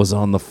 It was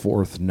on the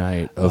fourth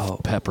night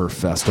of Pepper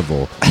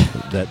Festival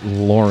that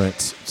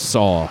Lawrence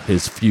saw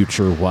his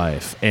future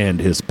wife and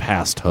his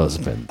past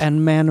husband.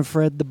 And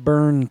Manfred the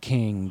Burn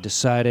King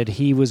decided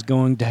he was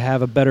going to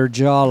have a better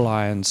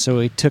jawline, so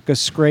he took a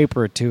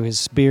scraper to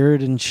his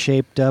beard and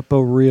shaped up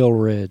a real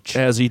ridge.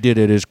 As he did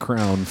it, his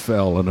crown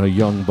fell, and a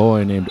young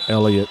boy named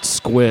Elliot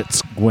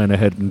Squitz went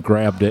ahead and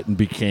grabbed it and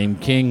became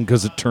king,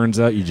 because it turns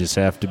out you just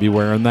have to be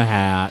wearing the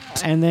hat.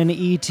 And then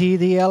E.T.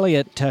 the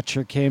Elliot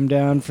Toucher came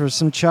down for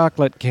some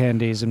chocolate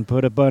candies and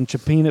put a bunch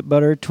of peanut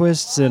butter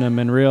twists in them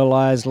and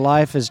realized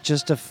life is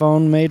just a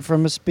phone made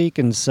from a speak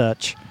and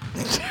such.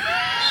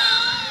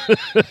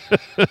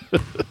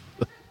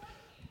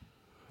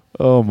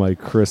 Oh, my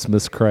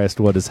Christmas Christ,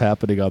 what is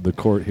happening on the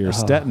court here?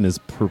 Stetton is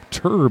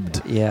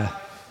perturbed. Yeah.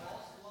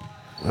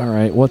 All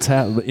right, what's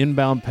happening?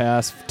 Inbound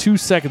pass, 2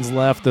 seconds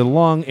left. The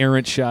long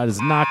errant shot is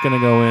not going to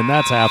go in.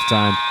 That's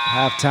halftime.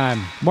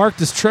 Halftime. Mark,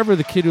 does Trevor,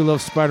 the kid who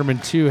loves Spider-Man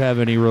 2, have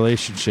any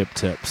relationship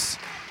tips?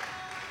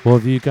 Well,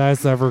 have you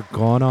guys ever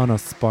gone on a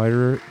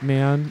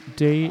Spider-Man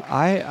date?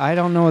 I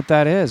don't know what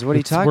that is. What are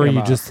you talking where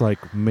about? you just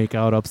like make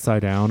out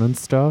upside down and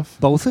stuff.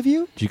 Both of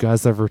you? Do you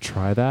guys ever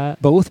try that?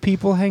 Both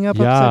people hang up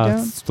Yeah, upside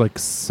down? it's like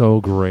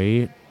so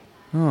great.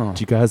 Oh.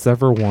 Do you guys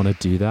ever want to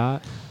do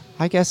that?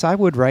 I guess I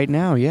would right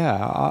now,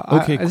 yeah.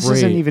 Okay, this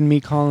isn't great. even me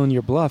calling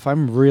your bluff.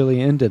 I'm really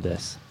into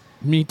this.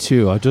 Me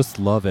too. I just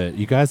love it.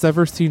 You guys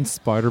ever seen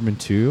Spider-Man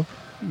 2?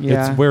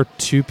 Yeah. It's where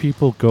two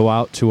people go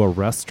out to a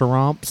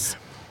restaurant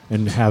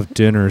and have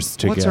dinners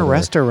together. What's a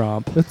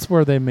restaurant? That's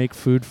where they make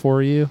food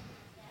for you.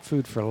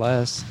 Food for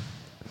less.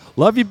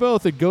 Love you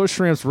both at Go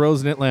Shrimps,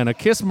 Rose in Atlanta.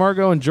 Kiss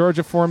Margot and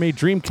Georgia for me.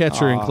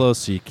 Dreamcatcher and Aw. close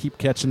so you keep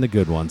catching the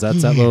good ones.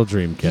 That's that little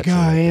Dreamcatcher. You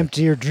gotta right there.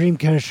 empty your dream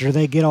catcher.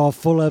 They get all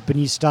full up, and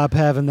you stop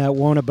having that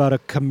one about a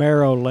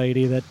Camaro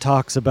lady that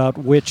talks about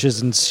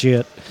witches and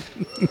shit.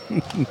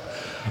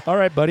 All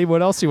right, buddy.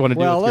 What else do you want to do?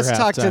 Well, with let's your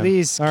talk to halftime?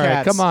 these All cats.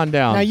 right, come on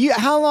down. Now,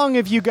 how long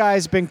have you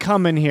guys been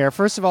coming here?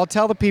 First of all,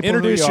 tell the people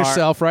Introduce who you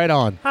yourself right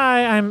on.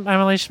 Hi, I'm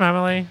Emily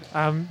Schmemily.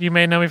 You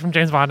may know me from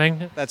James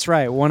Bonding. That's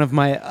right, one of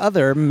my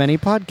other many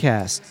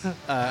podcasts.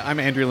 I'm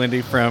Andrew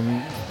Lindy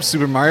from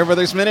Super Mario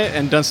Brothers Minute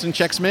and Dunstan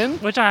Checks Min.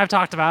 Which I have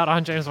talked about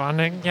on James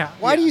Bonding. Yeah.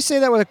 Why do you say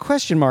that with a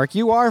question mark?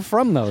 You are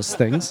from those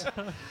things.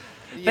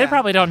 They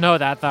probably don't know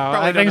that, though.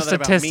 I don't think know that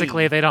about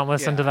statistically me. they don't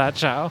listen to that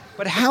show.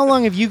 But how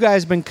long have you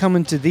guys been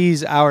coming to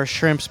these Our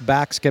Shrimps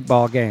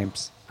basketball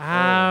games?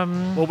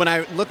 Well, when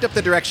I looked up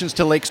the directions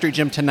to Lake Street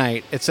Gym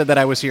tonight, it said that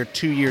I was here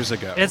 2 years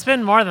ago. It's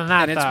been more than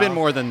that, and it's though. been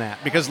more than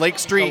that because Lake The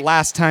Street.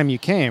 last time you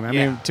came. I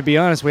mean, to be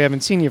honest, we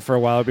haven't seen you for a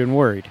while. I've been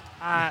worried.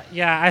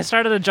 Yeah, I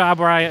started a job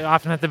where I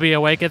often have to be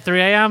awake at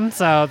 3 a.m.,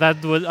 so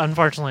that would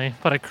unfortunately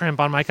put a crimp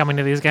on my coming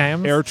to these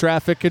games. Air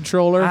traffic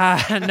controller.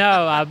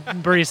 No,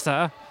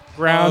 barista.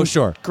 Ground, Oh,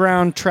 sure.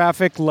 Ground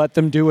traffic, let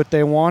them do what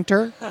they want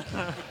her.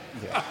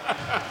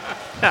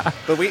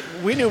 But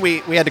we knew we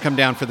had to come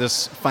down for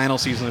this final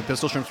season of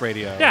Pistol Shrimps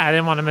Radio. Yeah, I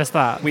didn't want to miss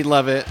that. We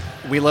love it.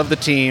 We love the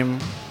team.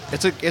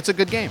 It's a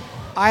good game.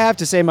 I have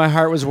to say my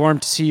heart was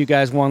warmed to see you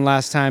guys one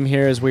last time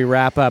here as we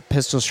wrap up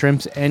Pistol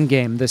Shrimps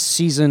Endgame, the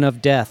season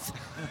of death.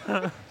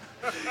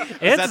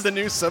 Is that the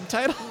new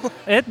subtitle?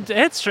 It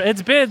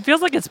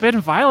feels like it's been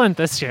violent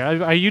this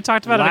year. You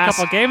talked about it a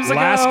couple games ago.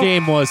 Last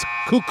game was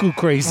cuckoo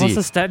crazy.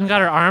 Melissa Stetton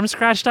got her arm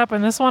scratched up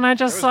in this one I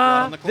just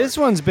saw. This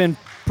one's been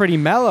pretty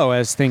mellow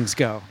as things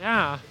go.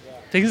 Yeah.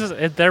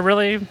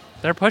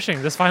 They're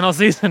pushing this final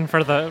season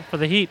for the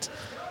Heat.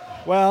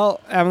 Well,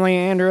 Emily,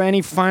 Andrew,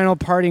 any final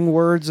parting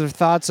words or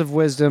thoughts of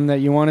wisdom that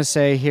you want to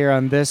say here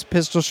on this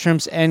Pistol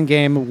Shrimps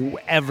Endgame?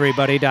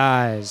 Everybody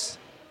dies.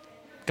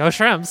 Go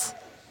Shrimps.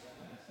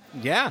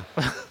 Yeah.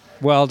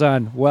 Well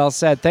done. Well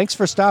said. Thanks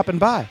for stopping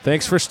by.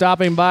 Thanks for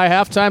stopping by.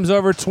 Halftime's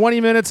over.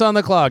 20 minutes on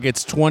the clock.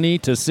 It's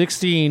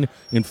 20-16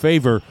 in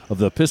favor of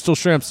the Pistol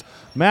Shrimps.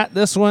 Matt,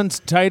 this one's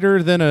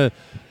tighter than a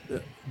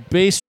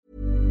base.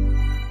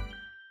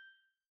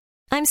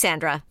 I'm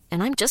Sandra,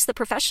 and I'm just the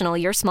professional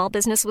your small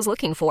business was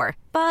looking for.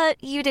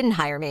 But you didn't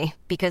hire me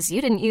because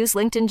you didn't use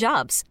LinkedIn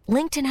Jobs.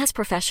 LinkedIn has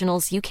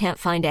professionals you can't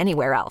find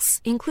anywhere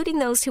else, including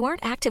those who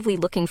aren't actively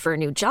looking for a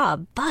new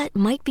job, but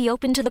might be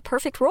open to the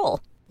perfect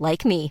role,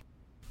 like me.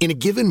 In a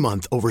given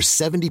month, over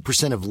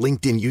 70% of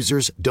LinkedIn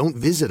users don't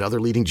visit other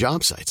leading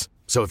job sites.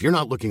 So if you're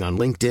not looking on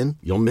LinkedIn,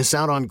 you'll miss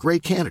out on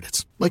great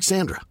candidates like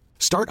Sandra.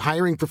 Start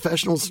hiring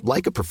professionals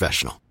like a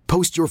professional.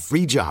 Post your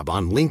free job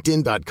on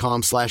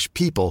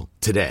linkedin.com/people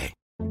today.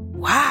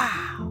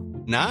 Wow.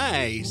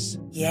 Nice.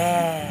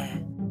 Yeah.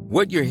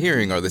 What you're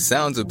hearing are the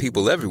sounds of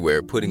people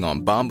everywhere putting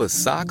on Bombas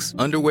socks,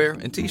 underwear,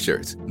 and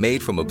T-shirts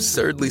made from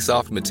absurdly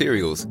soft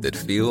materials that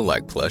feel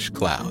like plush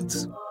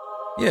clouds.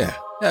 Yeah,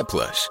 that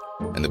plush.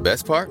 And the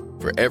best part?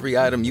 For every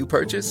item you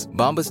purchase,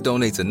 Bombas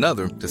donates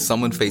another to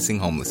someone facing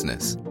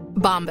homelessness.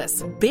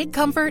 Bombas. Big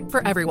comfort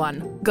for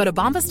everyone. Go to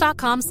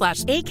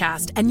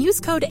bombas.com/ACAST and use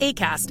code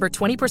ACAST for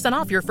 20%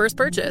 off your first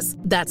purchase.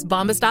 That's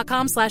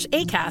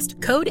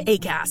bombas.com/ACAST. Code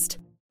ACAST.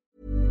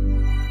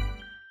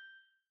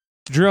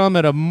 Drum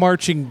at a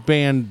marching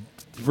band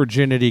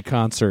virginity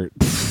concert.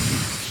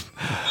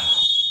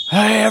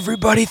 Hey,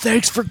 everybody,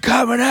 thanks for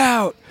coming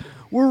out.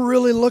 We're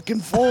really looking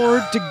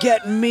forward to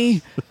getting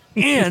me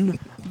in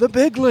the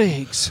big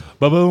leagues.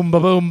 Ba-boom,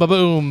 ba-boom,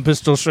 ba-boom.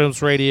 Pistol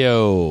Shrimps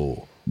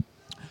Radio.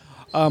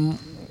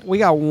 We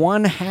got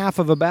one half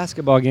of a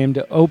basketball game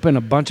to open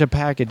a bunch of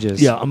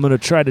packages. Yeah, I'm going to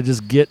try to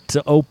just get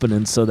to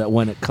opening so that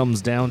when it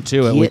comes down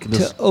to it, we Get can to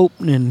just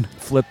opening.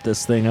 flip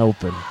this thing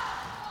open.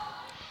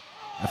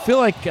 I feel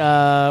like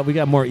we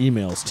got more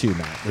emails too,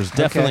 Matt. There's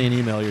definitely an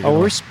email you're going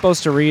we're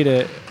supposed to read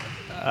it.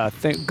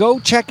 Go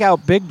check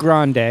out Big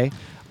Grande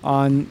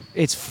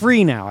it's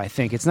free now, I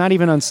think. It's not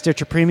even on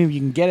Stitcher Premium. You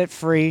can get it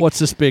free. What's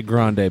this Big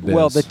Grande biz?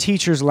 Well, the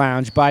Teacher's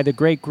Lounge by the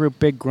great group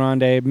Big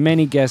Grande.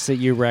 Many guests that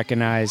you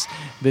recognize.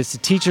 This is the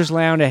Teacher's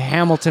Lounge at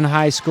Hamilton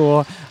High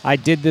School. I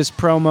did this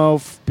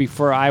promo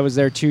before I was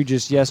there too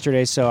just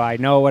yesterday, so I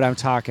know what I'm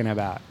talking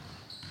about.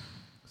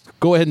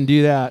 Go ahead and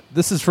do that.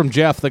 This is from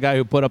Jeff, the guy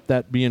who put up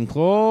that being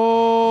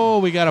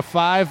we got a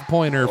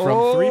 5-pointer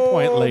from 3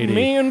 Point Lady.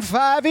 Me and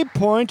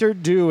 5-pointer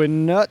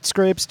doing nut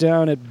scrapes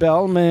down at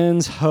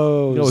Bellman's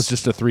Hose. It was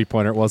just a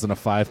 3-pointer. It wasn't a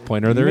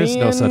 5-pointer. There is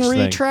no such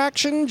thing.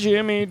 Retraction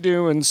Jimmy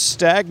doing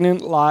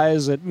stagnant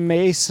lies at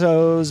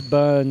Meso's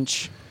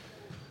Bunch.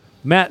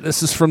 Matt,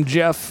 this is from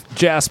Jeff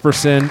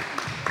Jasperson.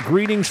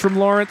 Greetings from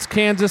Lawrence,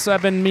 Kansas.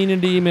 I've been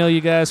meaning to email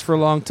you guys for a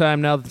long time.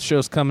 Now that the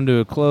show's coming to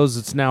a close,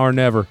 it's now or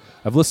never.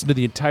 I've listened to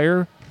the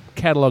entire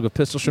catalog of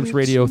Pistol Shrimps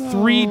Radio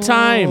 3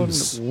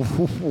 times.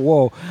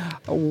 Whoa.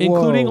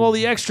 Including all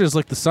the extras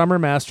like the Summer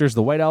Masters,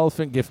 the White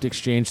Elephant Gift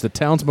Exchange, the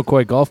Towns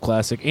McCoy Golf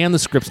Classic, and the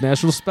Scripps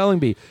National Spelling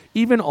Bee.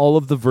 Even all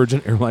of the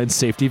Virgin Airlines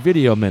safety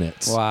video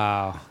minutes.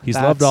 Wow. He's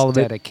loved all of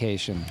it.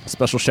 Dedication.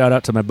 Special shout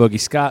out to my Boogie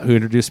Scott, who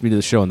introduced me to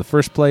the show in the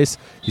first place.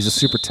 He's a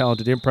super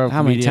talented improv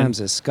How many comedian. times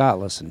has Scott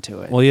listened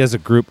to it? Well, he has a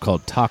group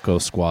called Taco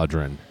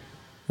Squadron.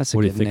 That's a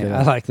what do good you think name. of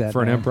that? I like that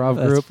For an name. improv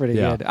That's group? pretty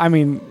Yeah. good. I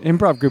mean,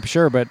 improv group,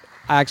 sure, but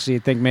I actually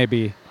think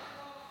maybe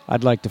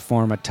I'd like to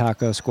form a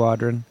taco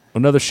squadron.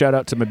 Another shout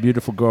out to my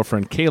beautiful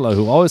girlfriend Kayla,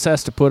 who always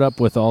has to put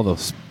up with all the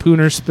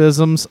spooner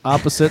spisms,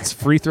 opposites,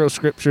 free throw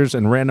scriptures,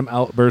 and random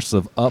outbursts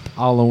of up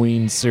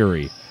Halloween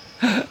Siri.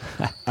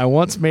 I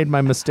once made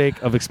my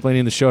mistake of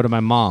explaining the show to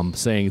my mom,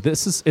 saying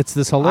it's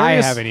this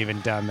hilarious. I haven't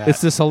even done that.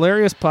 It's this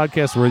hilarious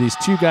podcast where these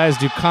two guys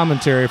do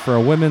commentary for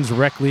a women's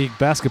rec league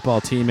basketball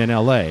team in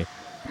LA.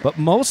 But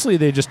mostly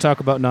they just talk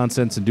about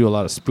nonsense and do a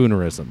lot of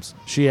spoonerisms.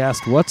 She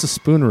asked, "What's a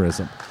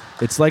spoonerism?"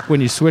 It's like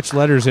when you switch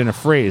letters in a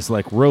phrase,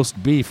 like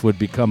roast beef would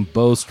become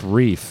boast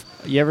reef.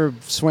 You ever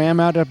swam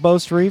out at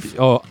Boast Reef?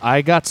 Oh,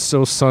 I got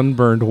so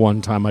sunburned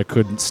one time I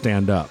couldn't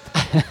stand up.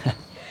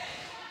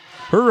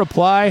 Her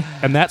reply,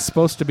 "And that's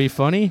supposed to be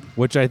funny,"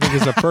 which I think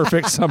is a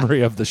perfect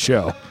summary of the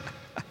show.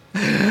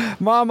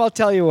 Mom, I'll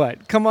tell you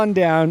what. Come on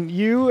down.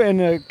 You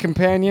and a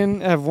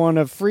companion have won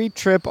a free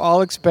trip,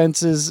 all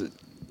expenses.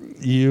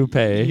 You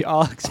pay.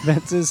 All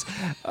expenses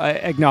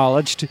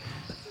acknowledged.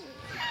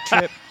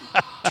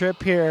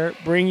 Trip here.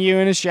 Bring you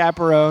and a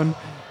chaperone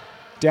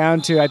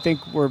down to, I think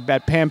we're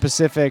at Pan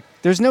Pacific.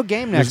 There's no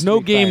game next week. There's no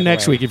game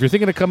next week. If you're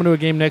thinking of coming to a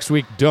game next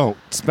week, don't.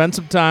 Spend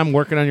some time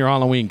working on your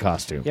Halloween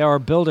costume. Yeah, or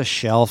build a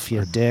shelf,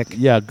 you dick.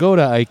 Yeah, go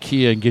to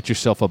IKEA and get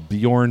yourself a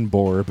Bjorn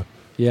Borb.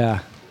 Yeah.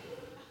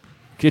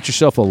 Get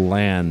yourself a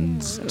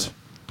Lands.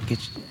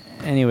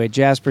 Anyway,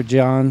 Jasper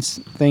Johns,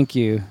 thank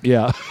you.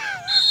 Yeah.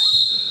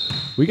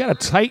 We got a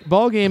tight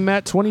ball game,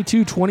 Matt,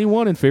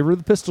 22-21 in favor of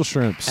the Pistol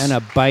Shrimps. And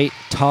a bite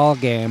tall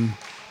game.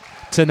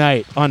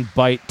 Tonight on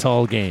Bite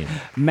Tall Game.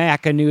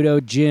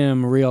 Macanudo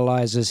Jim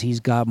realizes he's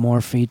got more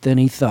feet than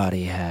he thought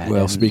he had.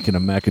 Well, speaking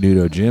of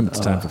Macanudo Jim, it's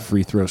time for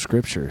free throw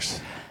scriptures.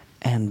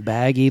 And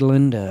Baggy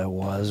Linda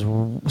was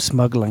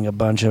smuggling a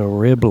bunch of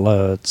rib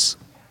loads.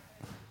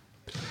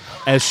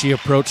 As she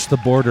approached the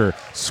border,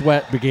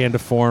 sweat began to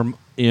form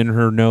in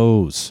her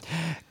nose.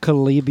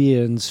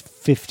 Calibian's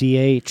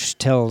 50H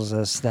tells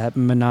us that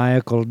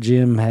maniacal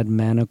Jim had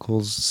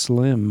manacles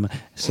slim,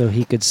 so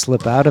he could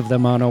slip out of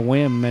them on a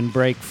whim and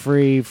break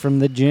free from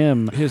the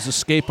gym. His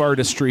escape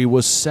artistry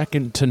was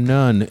second to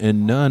none,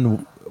 and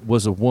none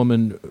was a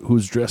woman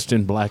who's dressed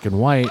in black and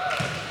white.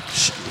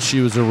 She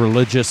was a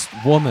religious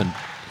woman.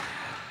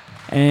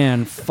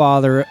 And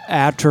Father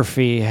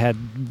Atrophy had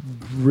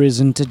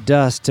risen to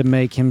dust to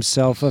make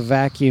himself a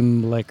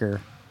vacuum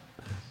licker.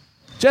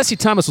 Jesse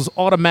Thomas was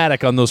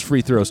automatic on those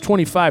free throws,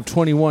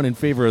 25-21 in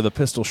favor of the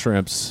Pistol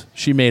Shrimps.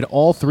 She made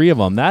all three of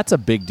them. That's a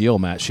big deal,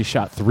 Matt. She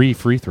shot 3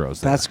 free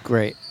throws there. That's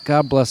great.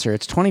 God bless her.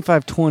 It's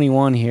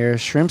 25-21 here.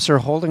 Shrimps are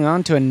holding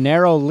on to a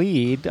narrow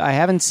lead. I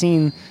haven't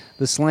seen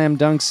the Slam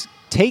Dunks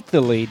take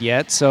the lead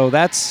yet, so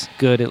that's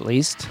good at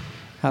least.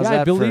 How's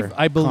that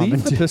I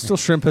believe the Pistol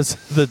Shrimpas,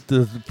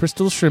 the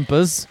Pistol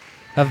Shrimpas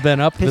have been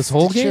up this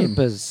whole game.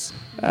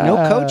 No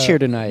coach here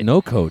tonight.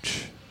 No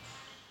coach.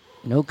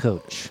 No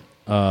coach.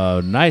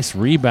 Nice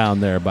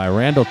rebound there by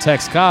Randall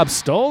Tex Cobb.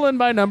 Stolen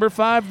by number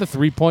 5, the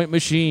three-point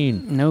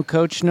machine. No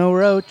coach, no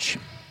roach.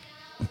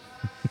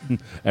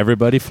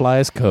 Everybody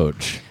flies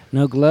coach.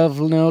 No glove,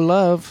 no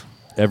love.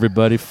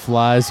 Everybody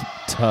flies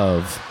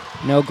tov.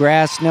 No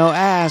grass, no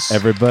ass.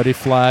 Everybody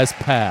flies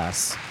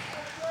pass.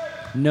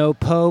 No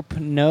pope,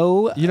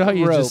 no You know how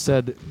you rope. just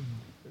said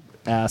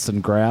ass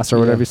and grass or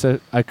whatever you said?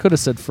 I could have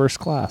said first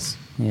class.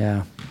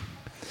 Yeah.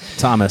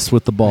 Thomas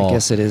with the ball. I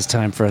guess it is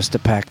time for us to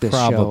pack this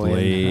show in.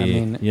 Probably. I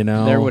mean, you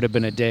know, there would have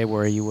been a day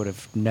where you would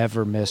have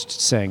never missed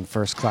saying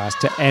first class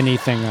to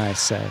anything I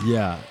said.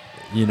 Yeah,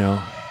 you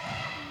know.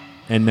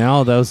 And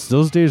now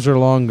those days are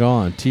long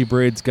gone.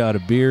 T-Braid's got a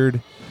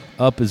beard.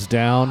 Up is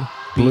down.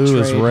 Blue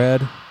is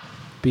red.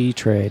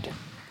 B-Trade.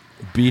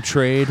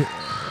 B-Trade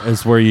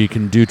is where you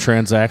can do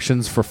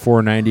transactions for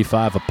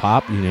 $4.95 a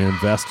pop. You can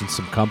invest in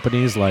some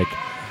companies like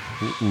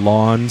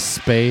Lawn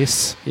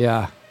Space.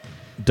 Yeah.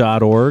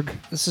 .org.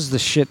 This is the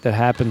shit that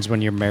happens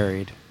when you're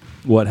married.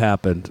 What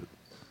happened?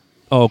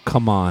 Oh,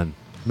 come on.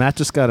 Matt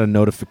just got a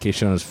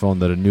notification on his phone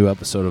that a new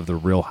episode of The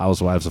Real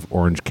Housewives of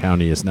Orange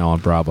County is now on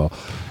Bravo.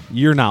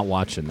 You're not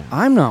watching that.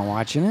 I'm not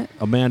watching it.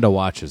 Amanda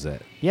watches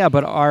it. Yeah,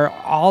 but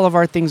all of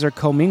our things are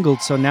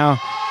commingled, so now...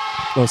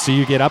 Oh, so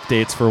you get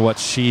updates for what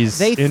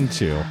she's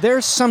into.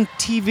 There's some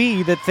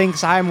TV that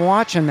thinks I'm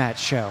watching that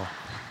show.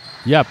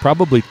 Yeah,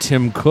 probably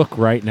Tim Cook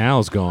right now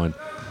is going,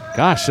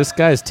 gosh, this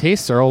guy's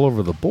tastes are all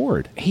over the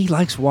board. He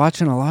likes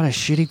watching a lot of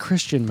shitty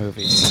Christian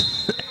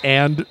movies.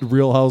 And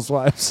Real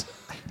Housewives.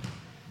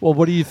 Well,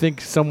 what do you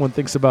think someone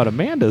thinks about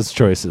Amanda's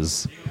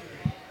choices?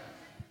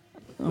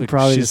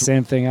 Probably the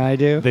same thing I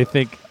do. They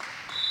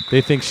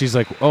think she's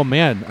like, oh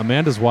man,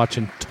 Amanda's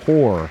watching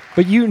Tor.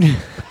 But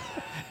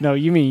no,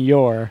 you mean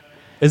Yor.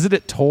 Isn't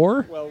it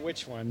Tor? Well,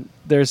 which one?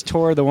 There's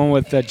Tor, the one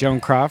with Joan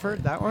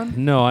Crawford, that one?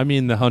 No, I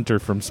mean the Hunter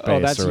from Space. Oh,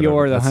 that's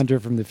Yor, the Hunter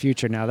from the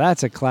Future. Now,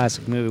 that's a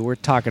classic movie. We're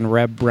talking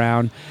Reb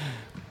Brown,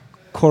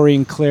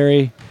 Corinne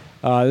Cleary.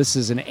 This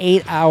is an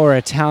 8-hour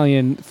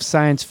Italian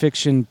science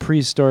fiction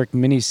prehistoric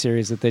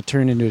miniseries that they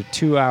turned into a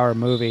 2-hour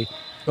movie.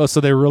 Oh, so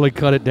they really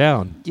cut it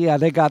down. Yeah,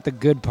 they got the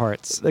good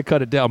parts. They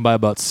cut it down by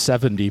about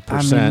 70%.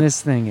 I mean,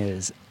 this thing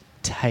is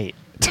tight.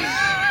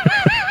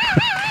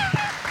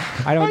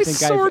 I don't think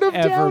sort I've of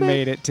ever doubt it.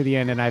 made it to the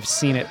end, and I've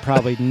seen it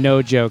probably,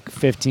 no joke,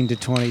 15 to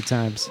 20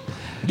 times.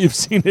 You've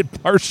seen it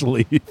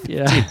partially.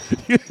 Yeah.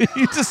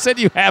 You just said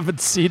you haven't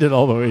seen it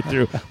all the way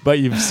through, but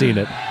you've seen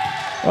it.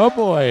 Oh,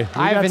 boy.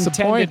 I've got some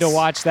intended to points.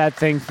 watch that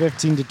thing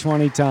 15 to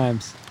 20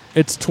 times.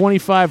 It's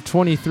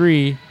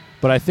 25-23,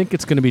 but I think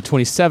it's going to be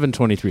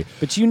 27-23.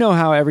 But you know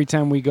how every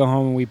time we go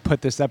home and we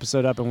put this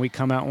episode up and we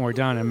come out and we're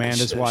done,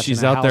 Amanda's watching.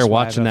 She's a out there Housewives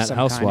watching of that some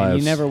kind,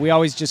 and Housewives. we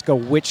always just go,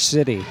 which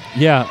city?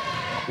 Yeah.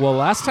 Well,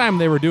 last time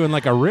they were doing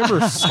like a river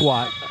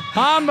squat.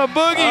 On my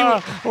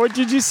boogie. Or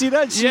did you see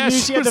that? She Yeah, knew she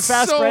she had to was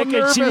fast so break,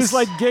 and she nervous. was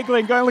like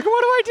giggling, going like,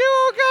 "What do I do?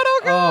 Oh God!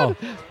 Oh God!"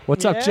 Oh,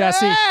 what's up,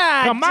 Jesse?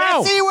 Come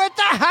on. Jesse with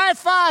the high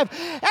five.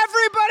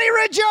 Everybody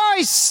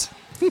rejoice.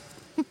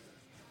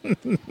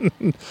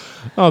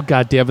 Oh,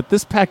 God damn it.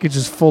 This package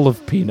is full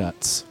of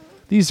peanuts.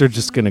 These are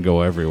just going to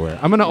go everywhere.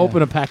 I'm going to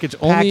open a package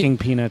only. Packing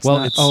peanuts. Well,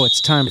 not-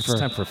 it's time it's for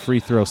time for free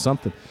throw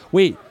something.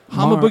 Wait,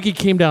 Hama Boogie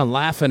came down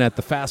laughing at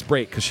the fast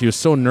break because she was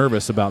so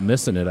nervous about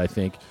missing it, I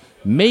think.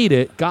 Made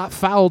it, got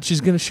fouled.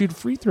 She's going to shoot a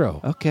free throw.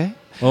 Okay.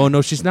 Oh,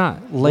 no, she's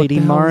not. Lady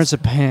What the hell is-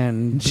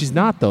 Marzipan. She's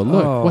not, though.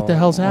 Look, what the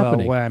hell's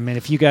happening? Well, I mean,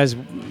 if you guys,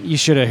 you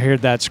should have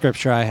heard that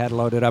scripture I had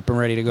loaded up and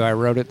ready to go. I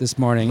wrote it this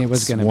morning. It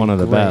was It's going to be one of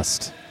the great.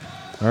 best.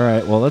 All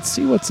right, well, let's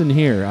see what's in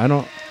here. I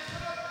don't...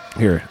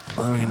 Here.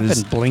 I've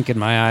been blinking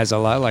my eyes a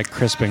lot like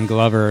Crispin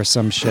Glover or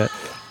some shit.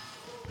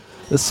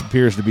 This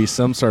appears to be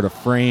some sort of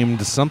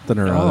framed something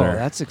or Oh, other.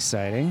 that's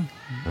exciting.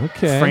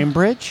 Okay. Frame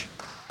bridge?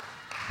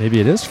 Maybe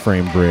it is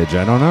frame bridge.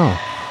 I don't know.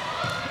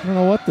 I don't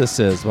know what this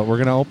is, but we're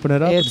going to open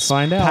it up and It's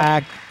find out.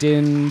 packed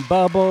in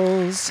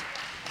bubbles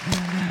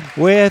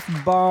with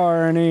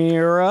Barney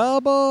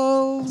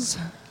Rubbles.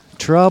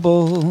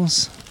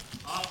 Troubles.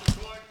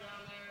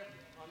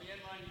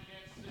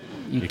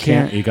 You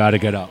can't. You got to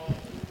get up.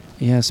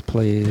 Yes,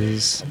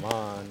 please. Come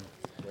on.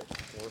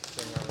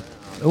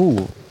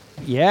 Oh,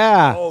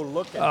 yeah. Oh,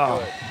 look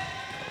at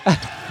it.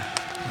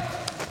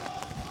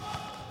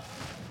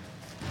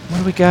 What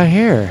do we got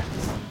here?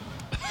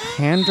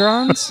 Hand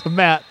drawings?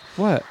 Matt.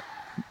 What?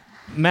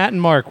 Matt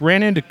and Mark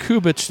ran into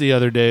Kubich the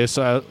other day,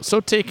 so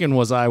taken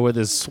was I with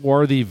his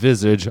swarthy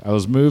visage, I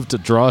was moved to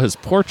draw his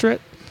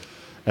portrait.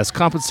 As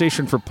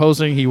compensation for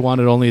posing, he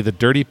wanted only the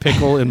dirty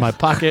pickle in my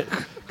pocket.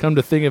 Come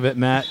to think of it,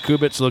 Matt,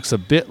 Kubich looks a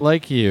bit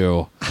like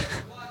you.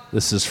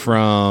 This is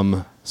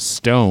from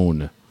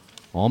Stone.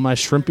 All my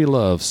shrimpy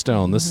love,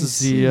 Stone. This is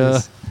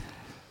the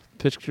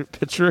picture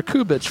of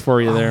Kubich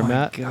for you there,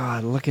 Matt. Oh, my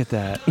God, look at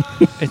that.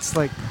 It's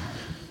like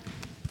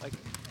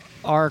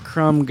R.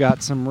 Crumb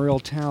got some real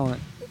talent.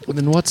 And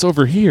then what's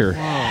over here?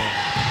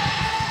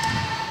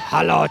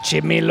 Hello,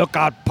 Jimmy. Look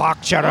out,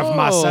 picture of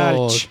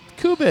myself.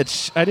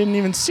 Kubich, I didn't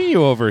even see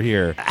you over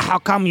here. How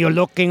come you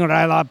looking at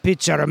a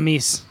picture of me?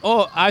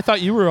 Oh, I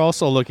thought you were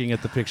also looking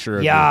at the picture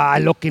of Yeah, you. I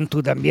look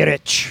into the mirror.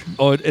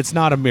 Oh, it's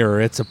not a mirror.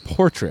 It's a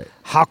portrait.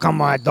 How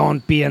come I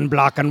don't be in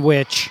black and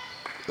white?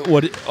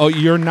 What? Oh,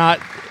 you're not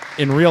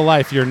in real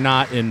life. You're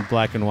not in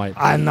black and white.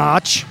 I'm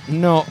not.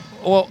 No.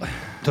 Well,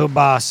 To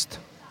bust.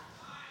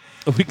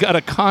 we got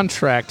a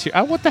contract here.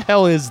 What the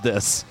hell is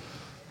this?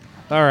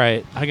 All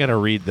right, I gotta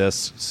read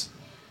this.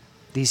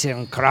 This is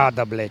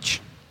incredible.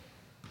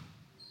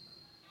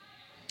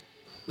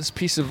 This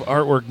piece of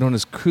artwork known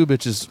as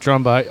Kubich is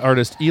drawn by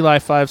artist Eli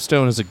Five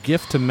Stone as a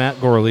gift to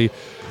Matt Gorley.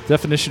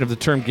 Definition of the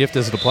term gift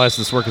as it applies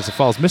to this work is as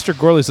follows. Mr.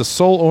 Gorley is the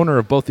sole owner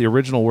of both the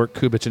original work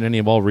Kubich and any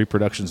of all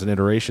reproductions and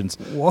iterations.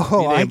 Whoa,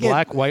 Be they I in get-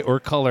 black, white, or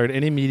colored,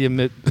 any medium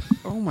it...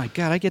 Oh, my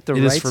God, I get the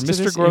It rights is for to Mr.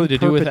 this Gorley in to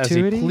do with as he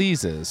perpetuity?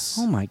 pleases.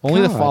 Oh, my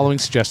Only the God. following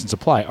suggestions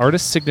apply.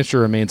 Artist's signature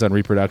remains on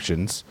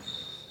reproductions.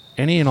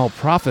 Any and all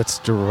profits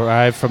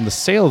derived from the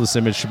sale of this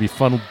image should be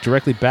funneled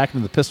directly back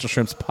into the Pistol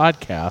Shrimps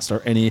podcast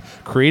or any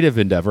creative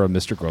endeavor of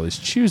Mr. Gorley's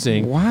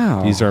choosing.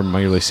 Wow. These are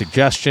merely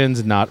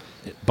suggestions, not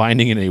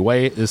binding in any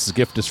way. This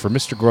gift is for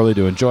Mr. Gorley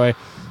to enjoy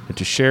and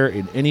to share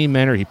in any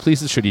manner he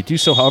pleases should he do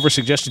so. However,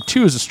 suggestion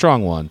 2 is a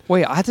strong one.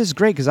 Wait, this is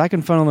great because I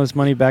can funnel this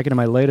money back into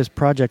my latest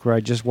project where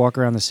I just walk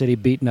around the city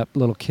beating up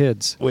little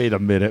kids. Wait a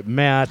minute,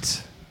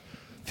 Matt.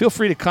 Feel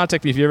free to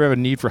contact me if you ever have a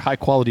need for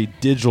high-quality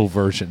digital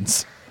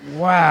versions.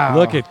 Wow.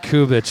 Look at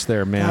Kubich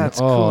there, man. That's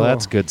oh, cool.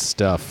 that's good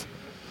stuff.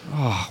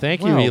 Oh,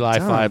 Thank you, well Eli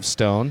done. Five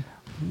Stone.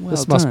 Well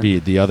this must done. be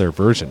the other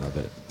version of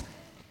it.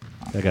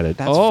 I got it.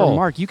 That's oh, for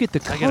Mark. You get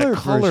the I color got a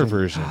color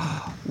version.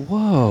 version.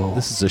 Whoa.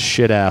 This is a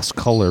shit-ass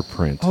color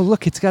print. Oh,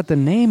 look, it's got the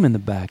name in the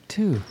back,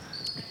 too.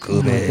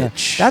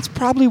 Kubich. That's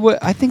probably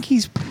what I think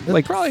he's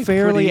like probably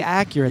fairly pretty-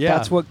 accurate. yeah.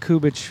 That's what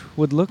Kubich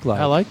would look like.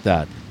 I like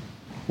that.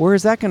 Where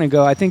is that going to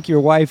go? I think your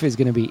wife is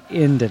going to be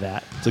into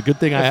that. It's a good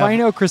thing If I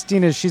know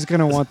Christina, she's going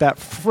to want that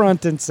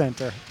front and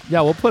center.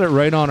 Yeah, we'll put it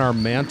right on our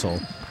mantle.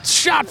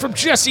 Shot from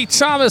Jesse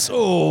Thomas.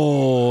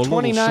 Oh,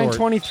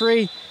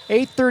 29-23,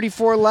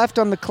 8:34 left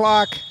on the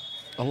clock.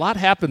 A lot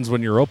happens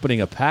when you're opening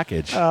a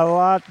package. A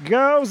lot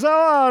goes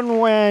on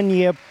when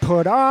you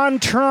put on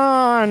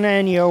Tron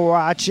and you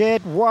watch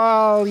it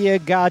while you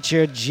got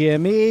your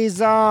jimmies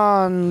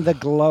on. The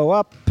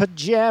glow-up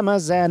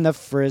pajamas and the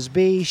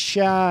frisbee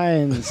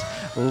shines.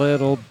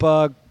 Little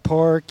bug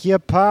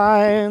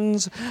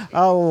porcupines,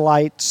 a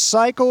light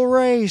cycle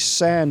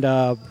race, and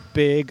a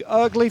big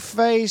ugly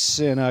face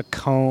in a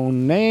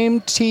cone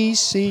named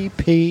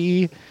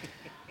TCP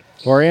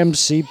or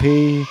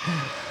MCP.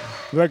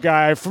 The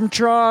guy from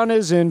Tron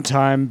is in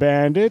Time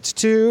Bandits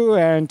 2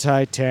 and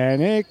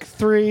Titanic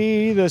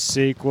 3. The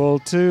sequel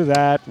to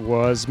that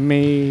was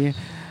me.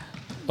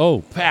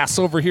 Oh, pass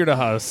over here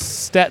to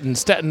Stettin.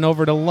 Stettin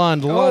over to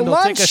Lund. Lund will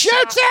Lund take a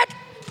shoots shot. it!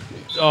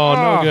 Oh,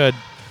 no good.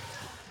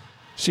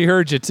 She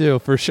heard you, too,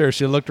 for sure.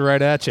 She looked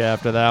right at you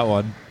after that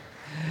one.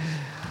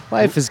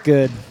 Life is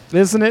good.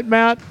 Isn't it,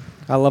 Matt?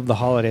 I love the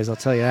holidays, I'll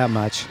tell you that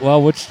much.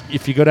 Well,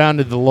 if you go down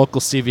to the local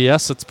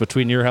CVS that's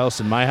between your house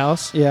and my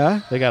house,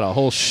 Yeah? they got a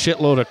whole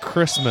shitload of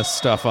Christmas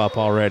stuff up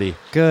already.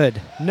 Good.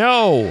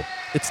 No,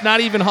 it's not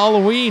even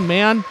Halloween,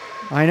 man.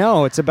 I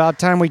know, it's about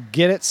time we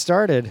get it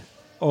started.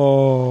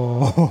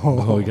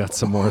 Oh, we got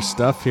some more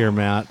stuff here,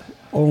 Matt.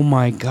 Oh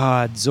my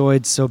God,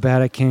 Zoid's so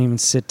bad I can't even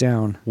sit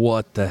down.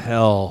 What the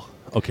hell?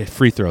 Okay,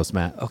 free throws,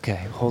 Matt.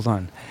 Okay, hold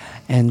on.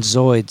 And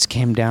Zoids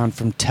came down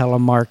from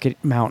Telemarket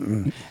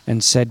Mountain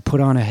and said,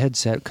 put on a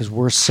headset because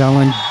we're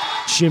selling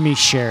Jimmy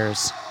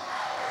shares.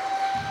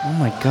 Oh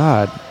my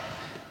God.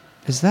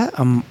 Is that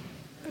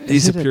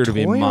These is it a appear to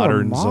be toy or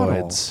modern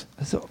model? Zoids.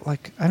 Is it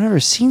like, I've never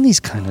seen these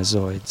kind of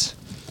Zoids.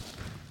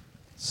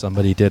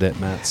 Somebody did it,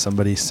 Matt.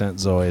 Somebody sent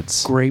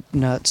Zoids. Grape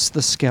Nuts,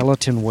 the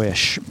Skeleton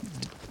Wish,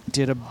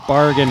 did a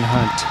bargain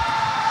hunt.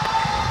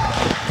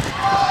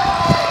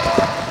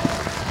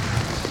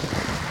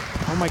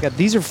 Oh my God,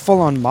 these are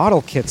full-on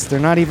model kits. They're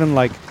not even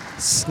like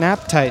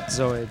snap-tight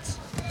Zoids.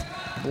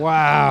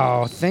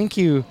 Wow, thank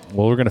you.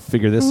 Well, we're going to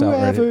figure this out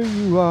right Whoever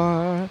you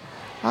are,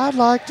 I'd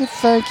like to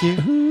thank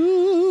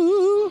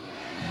you.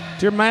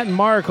 Dear Matt and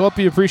Mark, hope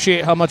you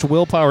appreciate how much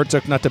willpower it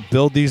took not to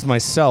build these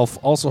myself.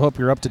 Also hope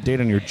you're up to date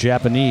on your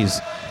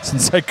Japanese,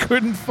 since I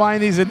couldn't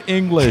find these in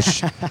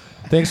English.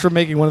 Thanks for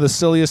making one of the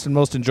silliest and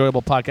most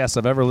enjoyable podcasts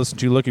I've ever listened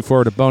to. Looking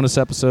forward to bonus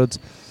episodes.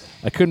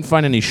 I couldn't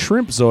find any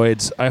shrimp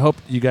Zoids. I hope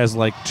you guys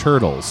like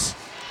turtles.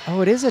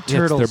 Oh, it is a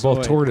turtle. Yes, they're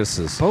both Zoid.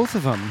 tortoises. Both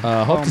of them.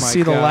 Hope to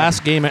see the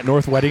last game at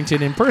North Weddington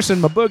in person.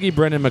 My boogie,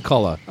 Brendan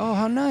McCullough. Oh,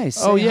 how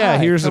nice. Oh, Say yeah,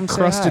 hi. here's Come a say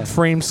crusted hi.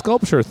 frame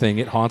sculpture thing.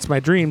 It haunts my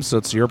dreams, so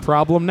it's your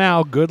problem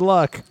now. Good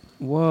luck.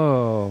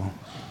 Whoa.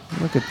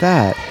 Look at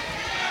that.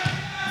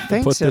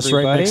 Thanks, Put this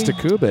everybody. right next to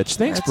Kubich.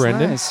 Thanks, That's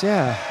Brendan. Nice,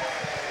 yeah.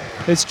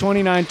 It's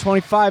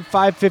 29:25,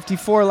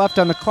 5:54 left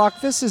on the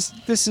clock. This is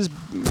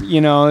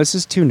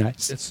too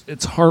nice.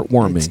 It's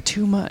heartwarming. It's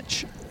too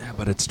much. Yeah,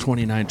 but it's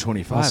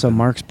 29:25. Also,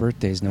 Mark's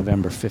birthday is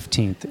November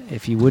 15th.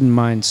 If you wouldn't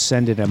mind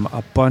sending him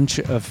a bunch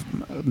of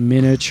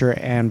miniature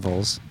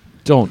anvils.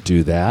 Don't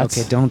do that.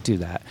 Okay, don't do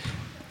that.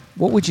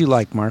 What would you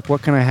like, Mark?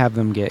 What can I have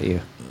them get you?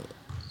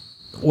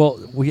 Well,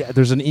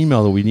 there's an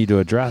email that we need to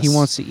address. He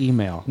wants to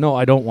email. No,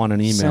 I don't want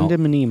an email. Send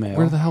him an email.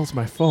 Where the hell's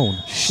my phone?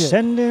 Shit.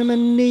 Send him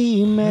an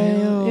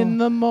email. In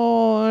the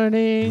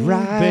morning,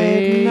 right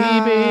baby.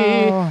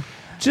 now.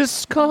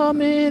 Just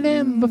coming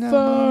in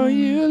before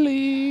you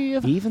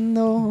leave. Even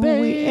though we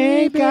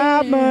ain't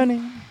got money,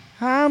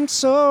 I'm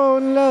so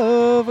in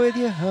love with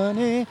you,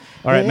 honey.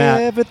 All right,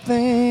 Matt.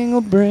 Everything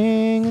will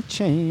bring a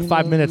change.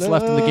 5 minutes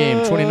left in the game.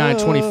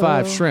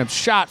 29-25. Shrimp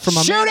shot from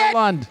Amanda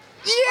Lund.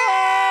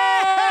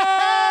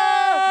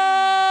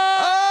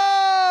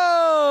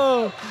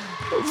 Oh!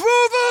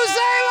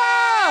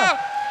 Vuvuzela!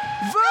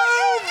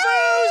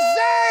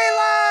 Vuvuzela!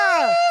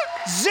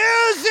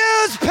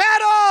 Zuzu's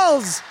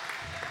pedals!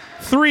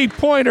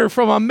 3-pointer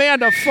from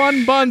Amanda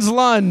Fun Buns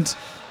Lund.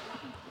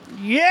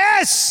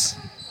 Yes!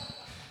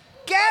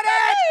 Get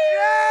it!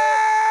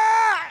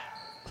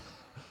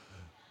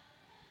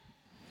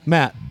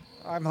 Matt,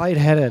 I'm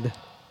lightheaded.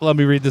 let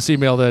me read this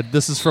email.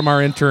 This is from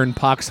our intern,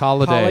 Pox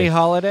Holiday. Holly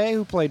Holiday,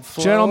 who played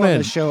Flo on Gentlemen,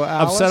 the show I've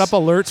Alice. set up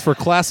alerts for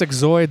classic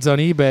Zoids on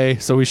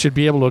eBay, so we should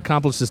be able to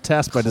accomplish this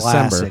task by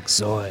December. Classic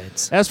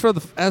Zoids.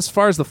 As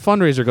far as the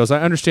fundraiser goes,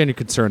 I understand your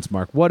concerns,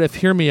 Mark. What if,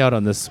 hear me out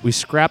on this, we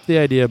scrap the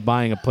idea of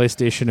buying a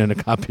PlayStation and a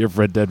copy of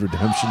Red Dead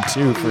Redemption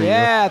 2 for you.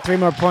 Yeah, 3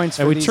 more points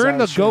for And we these turn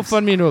the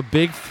Irishmans. GoFundMe into a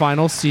big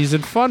final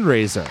season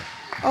fundraiser.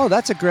 Oh,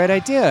 that's a great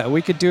idea.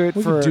 We could do it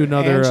We for could do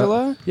another.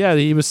 Angela. Yeah,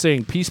 he was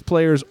saying Peace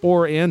Players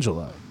or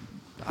Angela.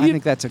 I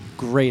think that's a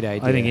great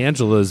idea. I think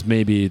Angela's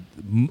maybe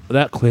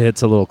that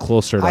hits a little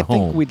closer to I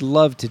home. think we'd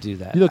love to do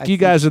that. Look, you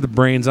guys are the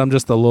brains. I'm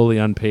just the lowly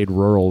unpaid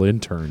rural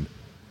intern.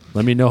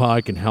 Let me know how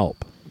I can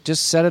help.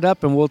 Just set it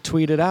up and we'll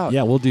tweet it out.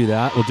 Yeah, we'll do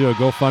that. We'll do a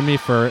GoFundMe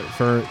for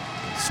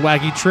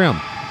Swaggy Trim.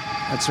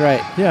 That's right.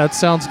 Yeah, that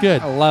sounds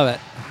good. I love it.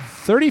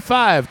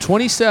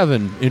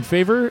 35-27 in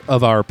favor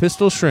of our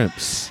Pistol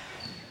Shrimps.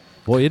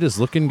 Boy, it is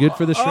looking good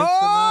for the Shrimps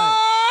tonight.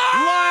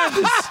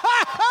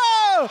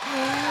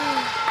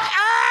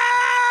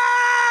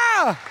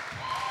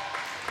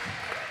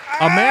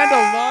 Amanda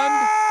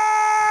Lund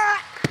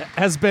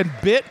has been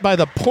bit by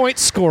the point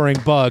scoring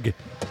bug.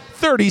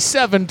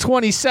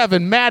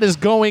 37-27. Matt is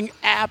going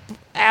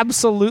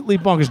absolutely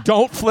bonkers.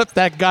 Don't flip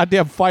that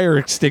goddamn fire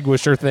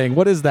extinguisher thing.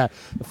 What is that?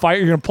 The fire?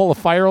 You're going to pull a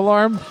fire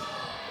alarm?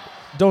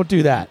 Don't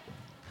do that.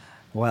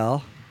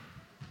 Well,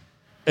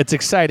 It's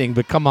exciting,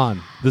 but come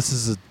on. This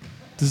is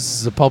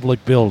a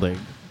public building.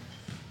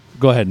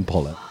 Go ahead and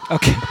pull it.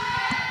 Okay.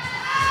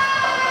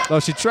 Oh,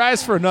 she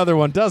tries for another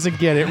one, doesn't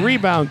get it.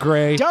 Rebound,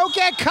 Gray. Don't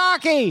get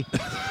cocky.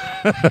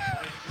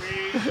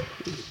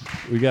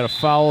 We got a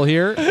foul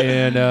here,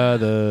 and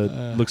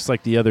looks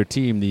like the other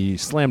team, the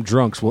Slam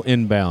Drunks, will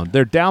inbound.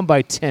 They're down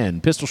by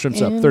 10. Pistol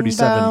Shrimps up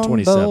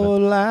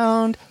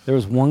 37-27. There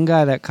was one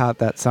guy that caught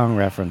that song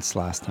reference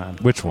last time.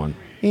 Which one?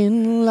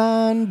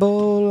 Inline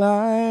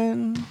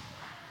bowline.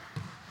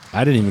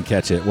 I didn't even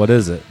catch it. What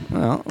is it?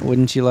 Well,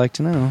 wouldn't you like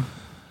to know?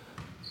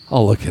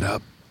 I'll look it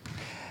up.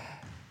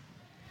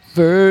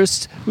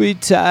 First, we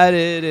tied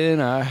it in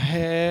our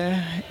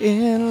hair.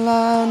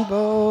 Inline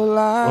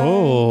bowline.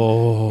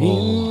 Oh.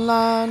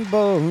 Inline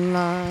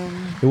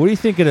bowline. Hey, what do you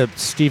think of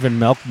Stephen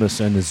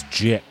Malkmus and his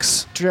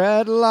Jicks?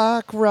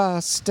 Dreadlock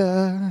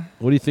Rasta.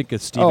 What do you think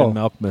of Stephen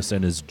Malkmus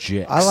and his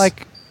Jicks? I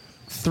like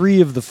 3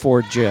 of the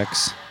 4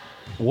 Jicks.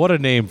 What a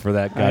name for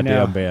that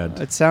goddamn band.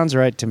 It sounds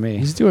right to me.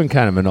 He's doing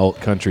kind of an alt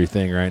country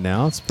thing right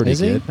now. It's pretty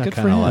good. I Good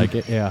for kind of him. like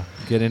it. Yeah.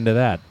 Get into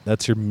that.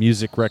 That's your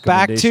music Back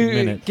recommendation to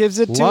minute. gives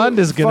it to Lund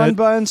is Fun gonna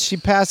Buns. She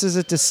passes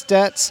it to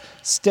Stets.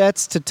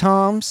 Stets to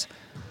Toms.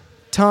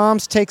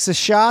 Toms takes the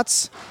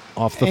shots.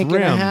 off the Ain't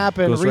rim. gonna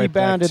happen. Goes right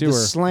back Rebounded to the her.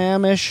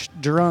 Slamish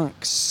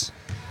Drunks.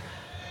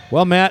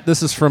 Well, Matt,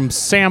 this is from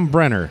Sam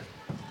Brenner.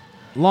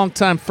 Long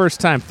time, first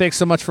time. Thanks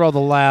so much for all the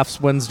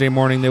laughs. Wednesday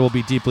morning, they will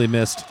be deeply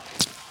missed.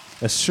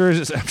 I'm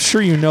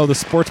sure you know the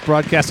Sports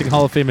Broadcasting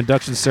Hall of Fame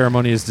induction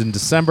ceremony is in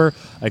December.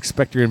 I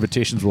expect your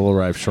invitations will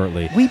arrive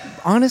shortly. We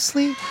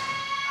honestly,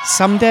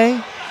 someday,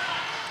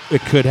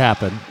 It could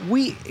happen.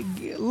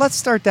 let's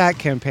start that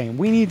campaign.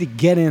 We need to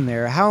get in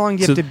there. How long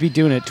do you have to be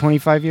doing it?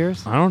 25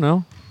 years? I don't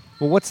know.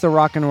 Well, what's the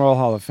Rock and Roll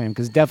Hall of Fame?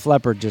 Because Def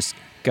Leppard just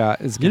is You going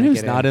know to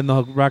who's get not in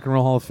the Rock and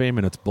Roll Hall of Fame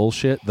and it's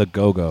bullshit? The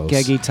Go-Go's.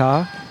 Geggy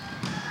Ta?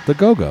 The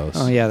Go-Go's.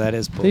 Oh, yeah, that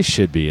is bullshit. They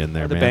should be in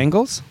there, The man.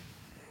 Bengals?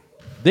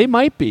 They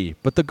might be,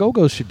 but the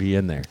Go-Go's should be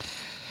in there.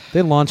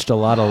 They launched a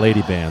lot of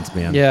lady bands,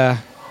 man. Yeah.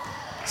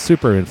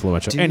 Super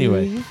influential.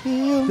 Anyway,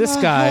 this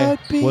guy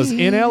was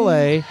in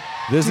L.A.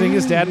 visiting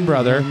his dad and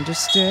brother.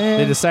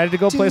 They decided to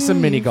go play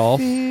some mini golf.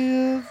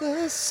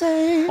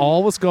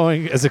 All was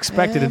going as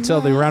expected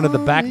until they rounded the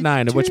back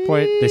nine, at which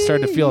point they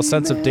started to feel a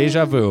sense of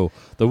deja vu.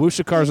 The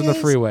whoosha cars on the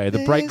freeway,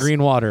 the bright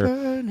green water.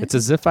 It's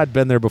as if I'd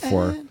been there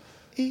before.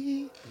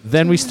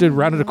 Then we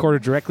rounded a corner.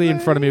 Directly in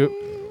front of me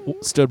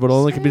stood what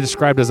only could be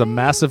described as a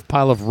massive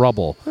pile of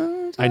rubble.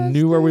 I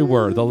knew where we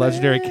were, the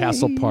legendary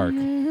Castle Park.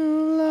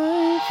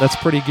 That's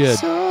pretty good.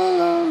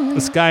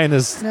 This guy and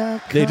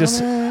they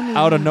just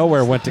out of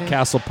nowhere went to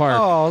Castle Park.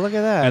 Oh, look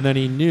at that. And then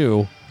he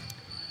knew.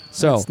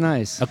 So, That's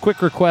nice. A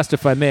quick request,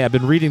 if I may. I've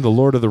been reading The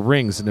Lord of the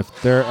Rings, and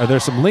if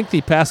there's some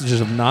lengthy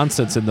passages of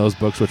nonsense in those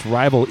books which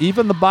rival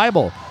even the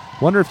Bible.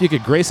 Wonder if you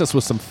could grace us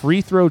with some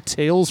free throw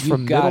tales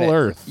from Middle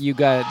Earth. You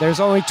got it. There's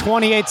only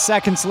 28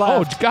 seconds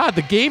left. Oh, God,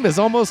 the game is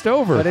almost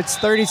over. But it's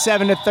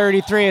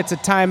 37-33. It's a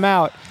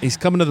timeout. He's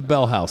coming to the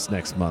Bell House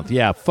next month.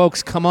 Yeah,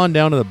 folks, come on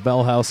down to the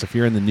Bell House if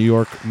you're in the New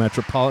York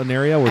metropolitan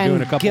area. We're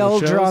doing a couple of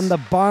shows. Gildron the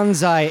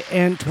bonsai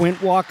ant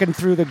went walking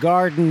through the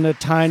garden. A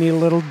tiny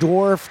little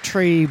dwarf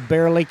tree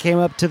barely came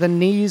up to the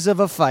knees of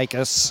a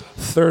ficus.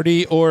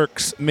 30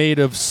 orcs made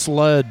of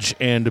sludge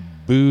and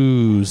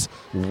booze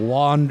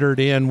wandered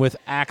in with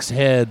axe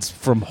heads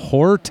from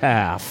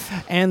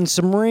Hortaff. And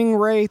some ring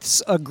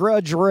wraiths, a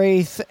grudge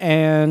wraith,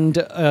 and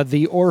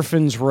the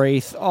orphan's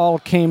wraith all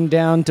came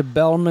down to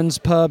Bellman's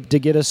Pub to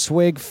get a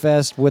swig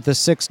fest with a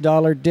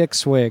 $6 dick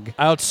swig.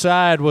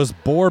 Outside was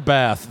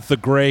Borbath, the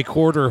gray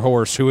quarter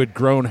horse who had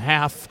grown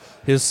half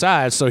his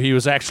size, so he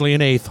was actually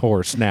an eighth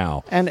horse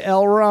now. And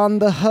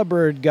Elrond the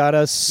Hubbard got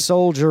a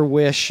soldier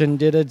wish and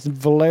did a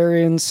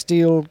Valerian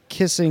steel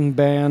kissing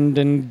band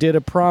and did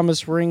a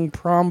promise ring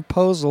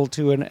promposal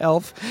to an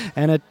elf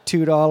and a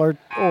 $2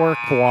 orc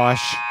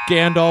wash.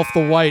 Gandalf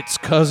the White's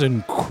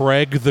cousin,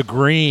 Craig the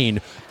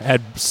Green,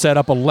 had set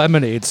up a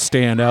lemonade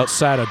stand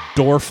outside of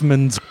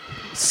Dorfman's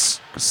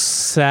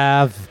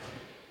salve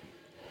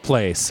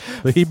place.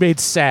 He made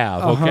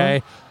salve,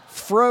 okay?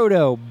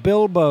 Frodo,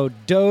 Bilbo,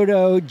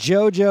 Dodo,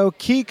 Jojo,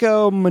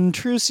 Kiko,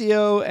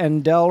 Montrusio,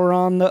 and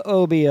Delron the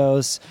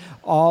Obios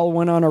all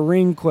went on a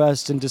ring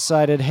quest and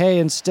decided, hey,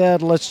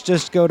 instead, let's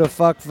just go to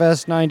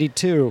Fuckfest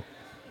 92.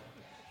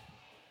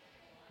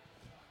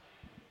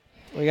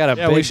 We got a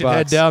big we should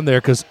head down there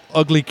because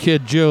Ugly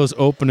Kid Joe's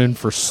opening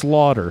for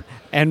Slaughter.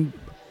 And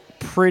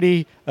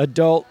Pretty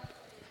Adult.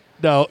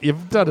 No,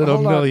 you've done it a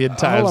million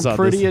times on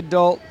Pretty this.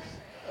 Adult.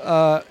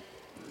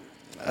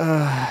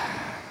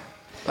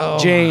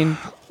 Jane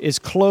is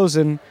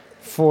closing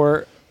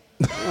for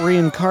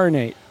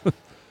Reincarnate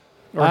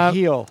or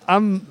Heal.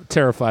 I'm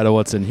terrified of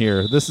what's in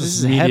here. This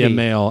is media heavy.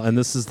 mail, and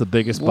this is the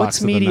biggest box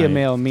What's of the media night.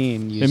 mail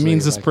mean? It Usually?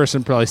 means this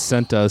person probably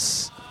sent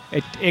us.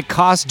 It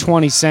cost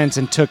 20 cents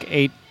and took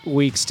 8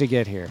 weeks to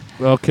get here.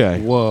 Okay.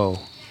 Whoa.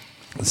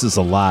 This is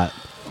a lot.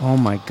 Oh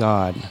my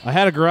God! I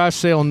had a garage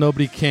sale and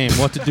nobody came.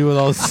 What to do with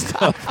all this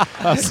stuff?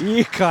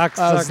 You cocksucker!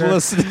 I was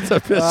listening to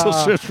Pistol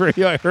Shrimps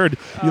Radio. I heard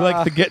you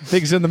like to get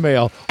things in the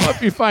mail.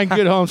 Hope you find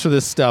good homes for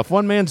this stuff.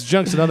 One man's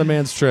junk's another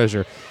man's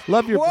treasure.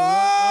 Love your.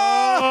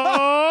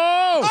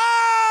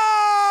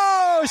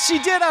 Oh, she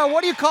did a,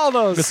 what do you call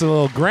those? It's a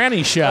little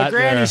granny shot. A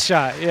granny there.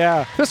 shot,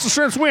 yeah. Pistol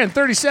Shrimps win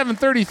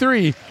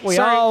 37-33. We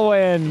all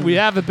win. We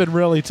haven't been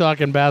really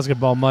talking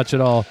basketball much at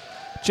all.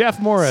 Jeff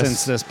Morris.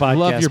 Since this podcast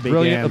love your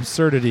brilliant began.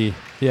 absurdity.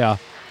 Yeah.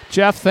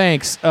 Jeff,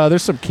 thanks.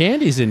 There's some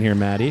candies in here,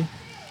 Maddie.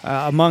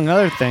 Among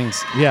other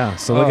things. Yeah,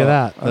 so look at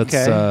that. That's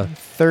okay.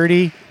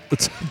 30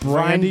 it's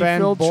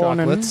brandy-filled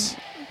chocolates.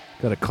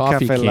 Got a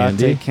coffee Cafe candy.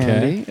 latte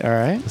candy. Okay. All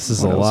right. This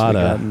is What a else lot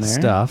we got of in there?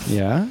 stuff.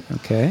 Yeah,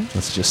 okay.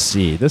 Let's just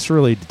see. This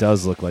really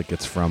does look like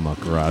it's from a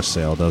garage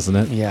sale, doesn't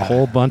it? Yeah. A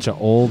whole bunch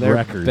of old There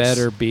records.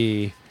 better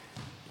be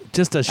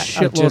just a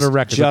shitload of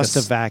records. Just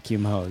Like a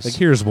vacuum hose. Like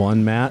here's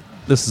one, Matt.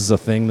 This is a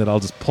thing that I'll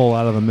just pull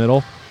out of the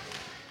middle.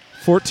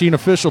 14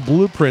 official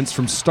blueprints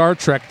from Star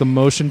Trek: The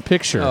Motion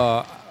Picture.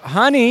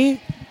 Honey,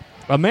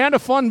 Amanda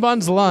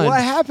Funbun's line. what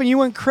happened? You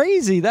went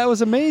crazy. That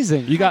was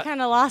amazing. You I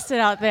kind of lost it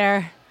out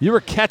there. You were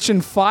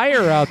catching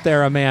fire out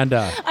there,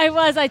 Amanda. I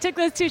was. I took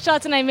those 2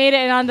 shots and I made it.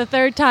 And on the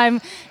 3rd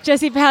time,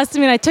 Jesse passed to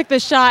me and I took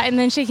the shot. And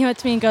then she came up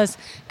to me and goes,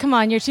 "Come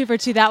on, you're 2 for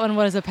 2. That one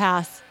was a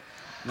pass."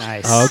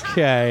 Nice.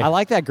 Okay. I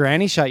like that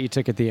granny shot you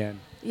took at the end.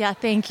 Yeah,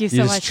 thank you so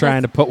You're much. just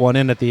trying to put one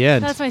in at the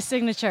end. That's my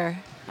signature.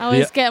 I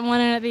always get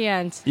one in at the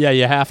end. Yeah,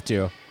 you have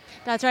to.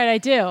 That's right, I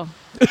do.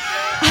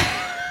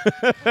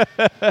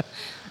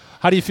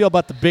 How do you feel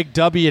about the big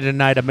W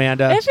tonight,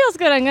 Amanda? It feels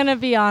good. I'm going to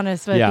be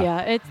honest with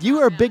you. You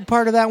were a big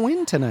part of that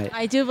win tonight.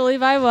 I do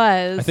believe I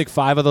was. I think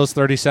 5 of those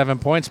 37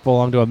 points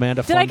belong to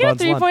Amanda. Did I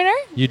get a 3-pointer?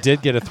 You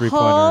did get a 3-pointer.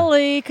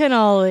 Holy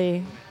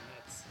cannoli.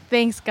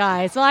 Thanks,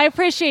 guys. Well, I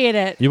appreciate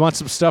it. You want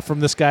some stuff from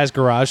this guy's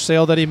garage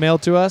sale that he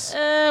mailed to us?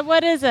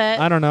 What is it?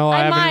 I don't know. I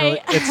haven't might.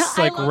 really. It's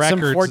like love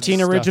records. Some 14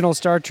 and stuff. original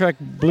Star Trek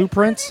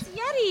blueprints.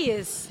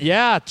 Yetis.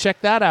 Yeah,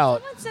 check that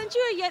out. Someone sent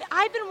you a Yeti.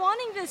 I've been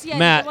wanting this Yeti,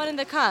 Matt. the one in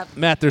the cup.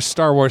 Matt, there's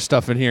Star Wars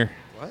stuff in here.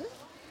 What?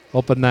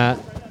 Open that.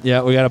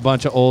 Yeah, we got a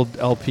bunch of old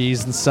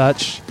LPs and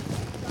such.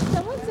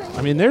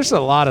 I mean, there's a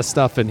lot of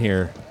stuff in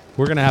here.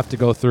 We're going to have to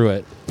go through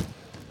it.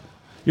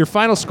 Your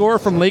final score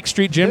from Lake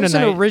Street Gym There's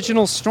tonight. an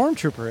original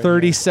Stormtrooper.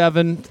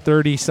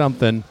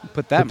 37-30-something.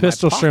 Put that The in my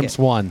Pistol pocket. Shrimps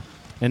won.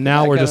 And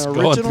now I we're got just an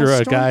going original through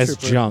a guy's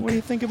Stormtrooper. junk. What do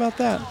you think about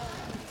that?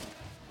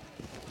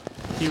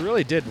 He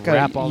really did Got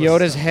wrap all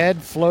Yoda's this.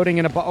 head floating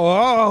in a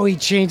oh, he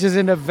changes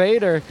into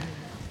Vader.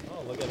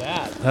 Oh, look at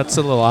that. That's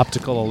a little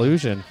optical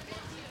illusion.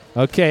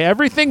 Okay,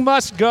 everything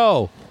must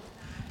go.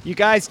 You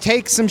guys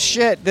take some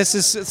shit. This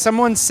is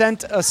someone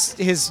sent us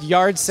his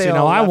yard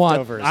sale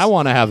leftovers. I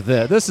want to have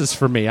this. This is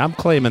for me. I'm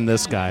claiming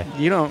this guy.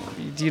 Do you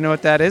know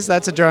what that is?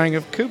 That's a drawing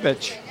of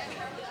Kubich.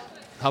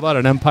 How about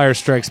an Empire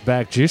Strikes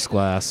Back juice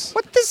glass?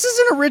 What? This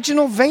is an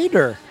original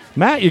Vader.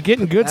 Matt, you're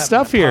getting good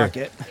stuff here.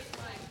 Pocket.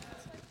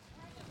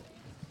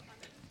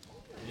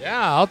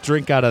 Yeah, I'll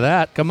drink out of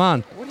that. Come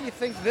on. What do you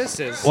think this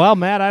is? Well,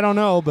 Matt, I don't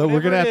know, but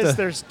we're going to have to.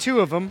 There's 2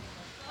 of them,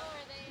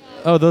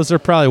 Oh, those are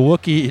probably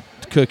Wookiee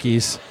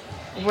cookies.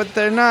 but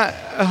they're not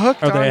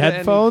hooked. Are they onto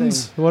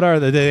headphones? anything. What are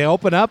they? Do they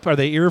open up? Are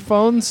they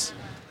earphones?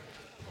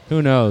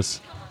 Who knows?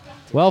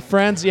 Well,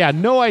 friends, yeah,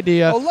 no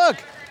idea. Oh, look.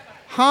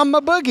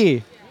 Hama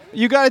Boogie.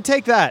 You got to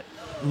take that.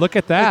 Look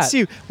at that. Let's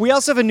see. We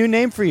also have a new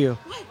name for you.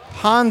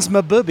 Hans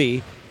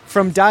Mabooby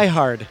from Die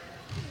Hard.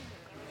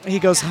 He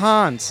goes,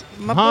 Hans.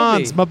 Mabooby.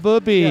 Hans, my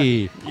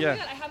booby. Yeah. I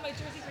have my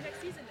jersey for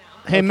next season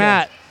now. Hey,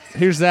 Matt,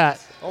 here's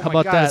that. Oh how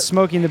my about God, that?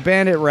 Smoking the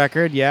Bandit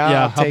record. Yeah.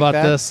 Yeah, I'll how take about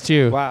that. this,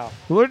 too? Wow.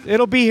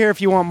 It'll be here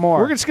if you want more.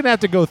 We're just going to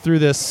have to go through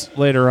this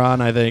later on,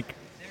 I think.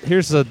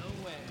 Here's a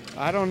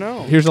I don't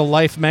know.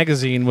 Life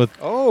magazine with.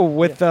 Oh,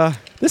 with the.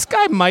 This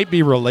guy might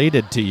be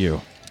related to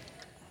you.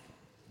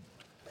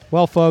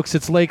 Well, folks,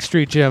 it's Lake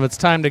Street Gym. It's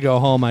time to go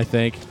home, I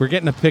think. We're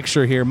getting a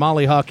picture here.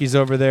 Molly Hockey's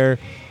over there.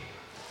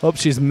 Hope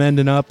she's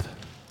mending up.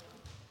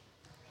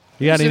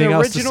 You got It's an anything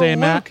else to original say,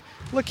 Matt?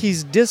 Look,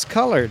 he's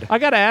discolored. I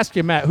got to ask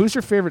you, Matt, who's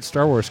your favorite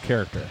Star Wars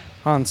character?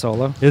 Han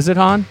Solo. Is it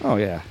Han? Oh,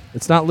 yeah.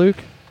 It's not Luke?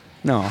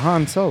 No,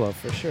 Han Solo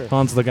for sure.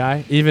 Han's the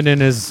guy, even in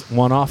his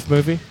one-off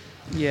movie?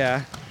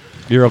 Yeah.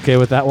 You're okay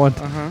with that one?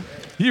 Uh-huh.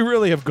 You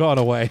really have gone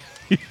away.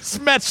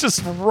 Matt's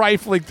just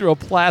rifling through a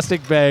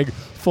plastic bag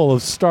full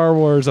of Star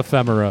Wars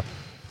ephemera.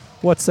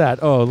 What's that?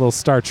 Oh, a little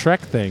Star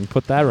Trek thing.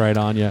 Put that right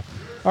on you.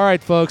 All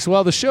right, folks.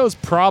 Well, the show's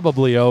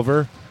probably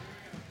over.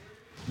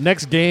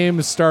 Next game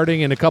is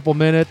starting in a couple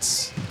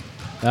minutes.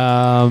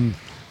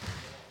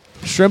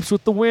 Shrimps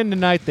with the win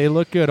tonight. They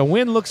look good. A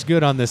win looks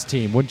good on this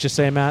team, wouldn't you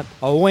say, Matt?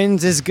 A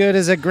win's as good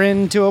as a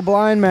grin to a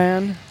blind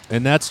man.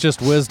 And that's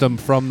just wisdom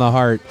from the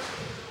heart.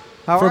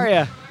 How are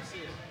you?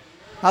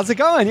 How's it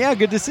going? Yeah,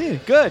 good to see you.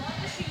 Good.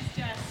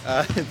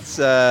 It's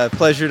a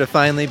pleasure to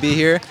finally be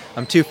here.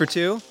 I'm 2 for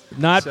 2.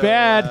 Not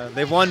bad.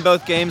 They've won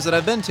both games that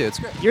I've been to. It's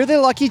great. You're the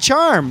lucky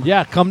charm.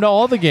 Yeah, come to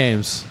all the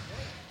games.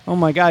 Oh,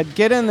 my God.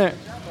 Get in there.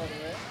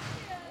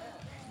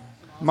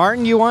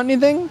 Martin, you want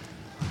anything?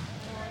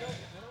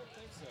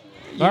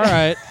 All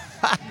right.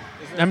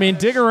 I mean,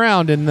 dig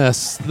around in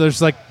this.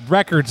 There's like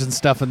records and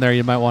stuff in there.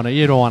 You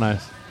don't want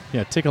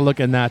to, take a look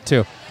in that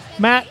too.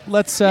 Matt,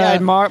 let's.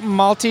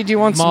 Malty, do you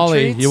want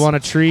Molly, some treats? you want a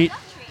treat?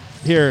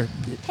 Here.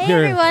 Hey,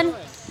 everyone.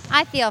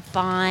 I feel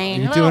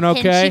fine. You A little doing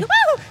okay? pinchy.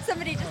 Woo!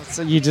 Somebody just.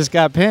 So you just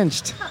got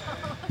pinched.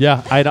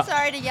 Yeah, I don't.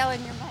 Sorry to yell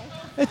in your mic.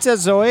 It's a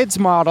Zoids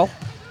model.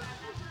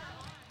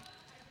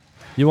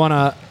 You want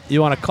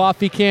a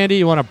coffee candy?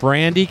 You want a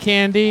brandy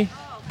candy?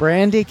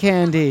 Brandy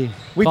candy.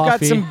 We've got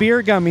Coffee. some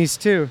beer gummies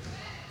too.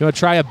 You want to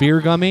try a beer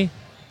gummy?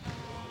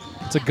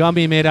 It's a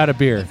gummy made out of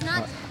beer. It's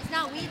not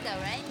weed, though,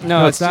 right?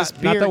 No, it's not, just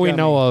beer not that we gummy.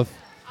 know of.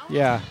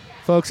 Yeah.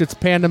 Folks, it's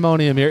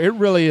pandemonium here. It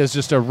really is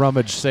just a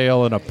rummage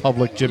sale in a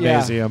public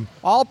gymnasium. Yeah.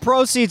 All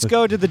proceeds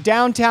go to the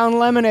downtown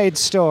lemonade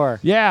store.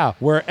 Yeah,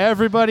 where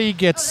everybody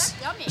gets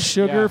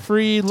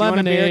sugar-free Do you want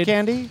a beer lemonade.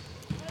 candy?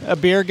 A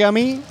beer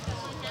gummy?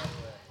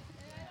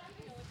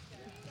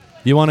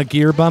 You want a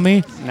gear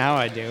bummy? Now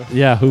I do.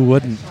 Yeah, who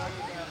wouldn't?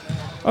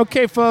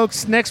 Okay,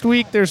 folks, next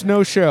week there's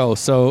no show,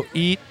 so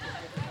eat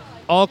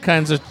all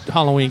kinds of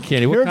Halloween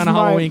candy. What Here's kind of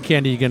my- Halloween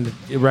candy you going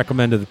to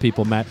recommend to the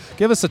people, Matt?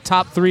 Give us a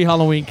top 3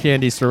 Halloween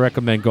candies to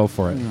recommend. Go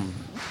for it.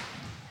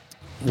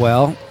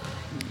 Well,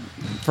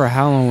 for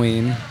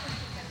Halloween,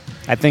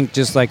 I think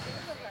just like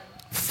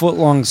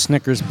foot-long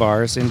Snickers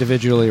bars,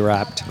 individually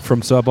wrapped.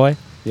 From Subway?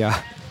 Yeah.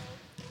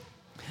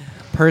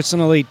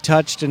 Personally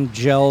touched and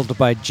gelled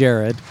by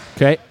Jared.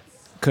 Okay.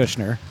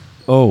 Kushner.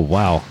 Oh,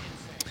 wow.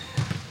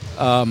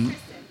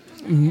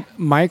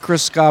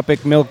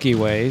 Microscopic Milky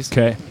Ways.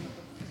 Okay.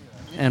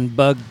 And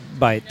bug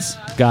bites.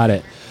 Got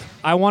it.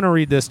 I want to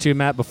read this too,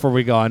 Matt, before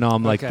we go. I know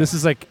I'm like, Okay. this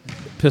is like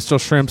Pistol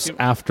Shrimps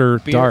after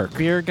dark.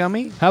 Beer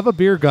gummy? Have a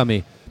beer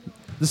gummy.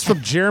 This is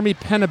from Jeremy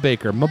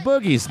Pennebaker. My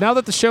boogies. Now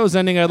that the show is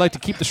ending, I'd like to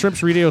keep the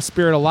Shrimps Radio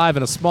spirit alive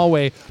in a small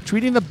way,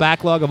 tweeting the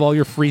backlog of all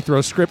your free throw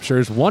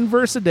scriptures, one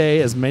verse a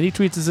day, as many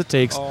tweets as it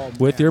takes,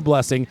 with your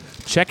blessing.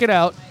 Check it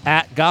out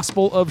at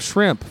Gospel of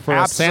Shrimp for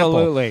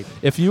Absolutely. a sample.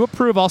 If you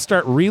approve, I'll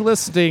start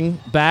relisting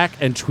back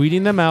and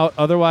tweeting them out.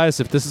 Otherwise,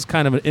 if this is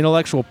kind of an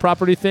intellectual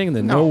property thing,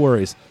 then no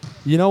worries.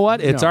 You know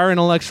what? It's No. our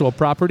intellectual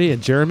property,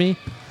 and Jeremy,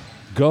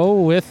 go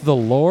with the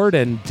Lord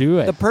and do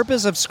it. The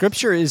purpose of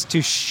Scripture is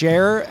to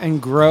share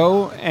and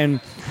grow and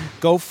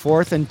go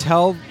forth and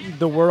tell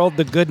the world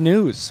the good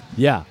news.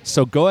 Yeah,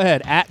 so go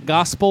ahead. At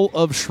Gospel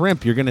of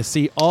Shrimp, you're going to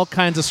see all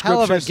kinds of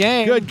Hell scriptures. of a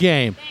game. Good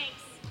game.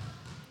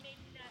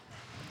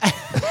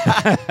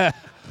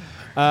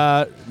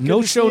 No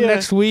to show see ya.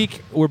 next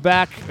week. We're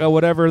back,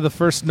 whatever the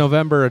 1st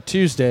November,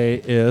 Tuesday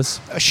is.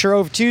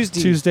 Shrove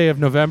Tuesday. Tuesday of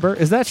November.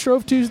 Is that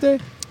Shrove Tuesday?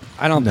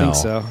 I don't No. think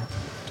so.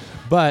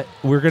 But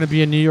we're going to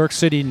be in New York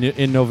City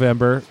in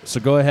November, so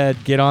go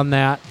ahead, get on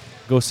that.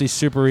 Go see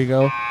Super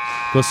Ego.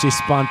 Go see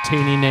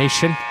Spontaneous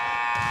Nation.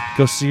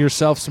 Go see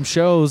yourself some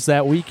shows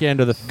that weekend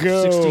of the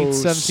 16th,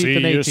 17th,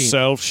 and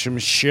 18th. some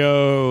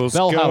shows.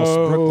 Bell House,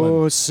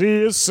 Brooklyn. See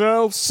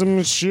yourself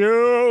some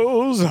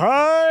shows.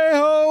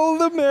 Hi-ho,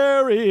 the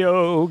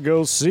Mario.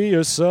 Go see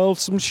yourself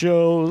some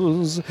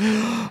shows.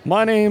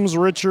 My name's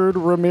Richard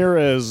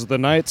Ramirez, the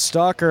Night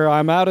Stalker.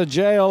 I'm out of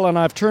jail, and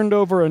I've turned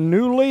over a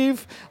new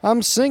leaf.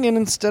 I'm singing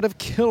instead of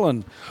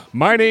killing.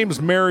 My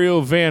name's Mario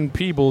Van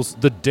Peebles,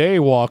 the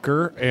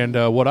Daywalker, and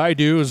what I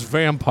do is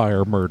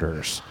vampire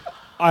murders.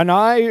 And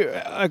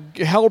I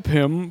help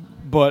him,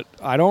 but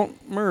I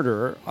don't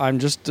murder. I'm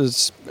just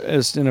as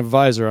an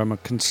advisor. I'm a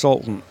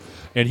consultant.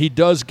 And he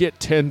does get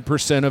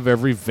 10% of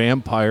every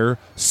vampire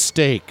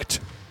staked.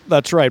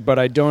 That's right, but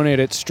I donate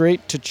it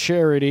straight to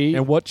charity.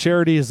 And what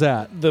charity is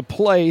that? The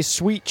play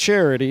Sweet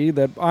Charity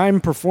that I'm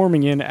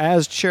performing in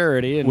as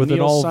charity in With it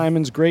Neil all-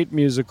 Simon's great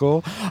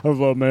musical,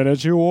 The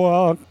Minute You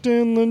Walked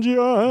in the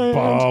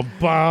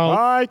Giant.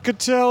 I could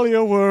tell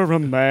you were a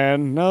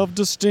man of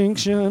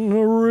distinction,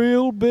 a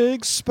real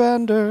big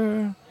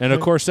spender. And, of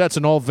course, that's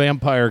an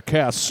all-vampire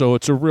cast, so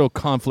it's a real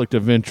conflict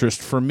of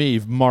interest for me,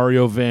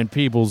 Mario Van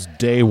Peebles,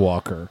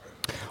 Daywalker.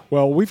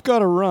 Well, we've got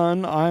to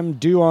run. I'm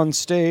due on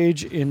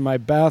stage in my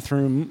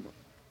bathroom.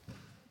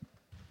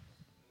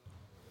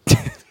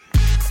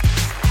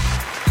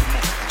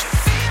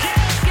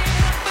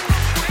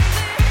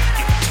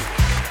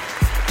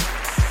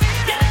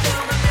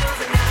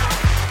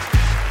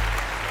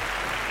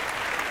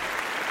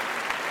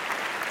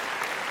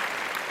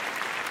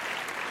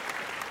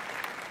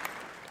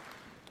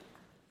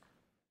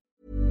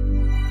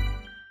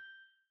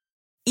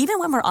 Even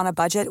when we're on a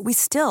budget, we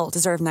still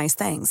deserve nice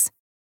things.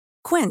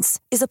 Quince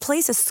is a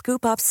place to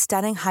scoop up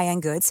stunning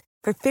high-end goods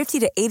for 50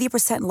 to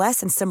 80% less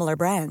than similar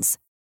brands.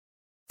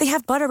 They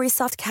have buttery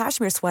soft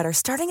cashmere sweaters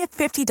starting at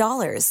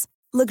 $50,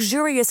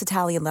 luxurious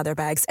Italian leather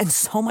bags, and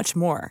so much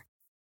more.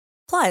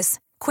 Plus,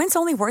 Quince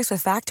only works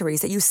with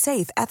factories that use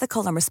safe,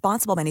 ethical, and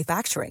responsible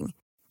manufacturing.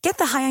 Get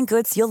the high-end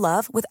goods you'll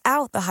love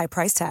without the high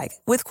price tag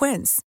with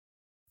Quince.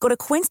 Go to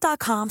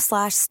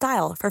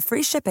quince.com/style for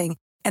free shipping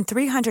and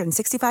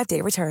 365-day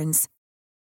returns.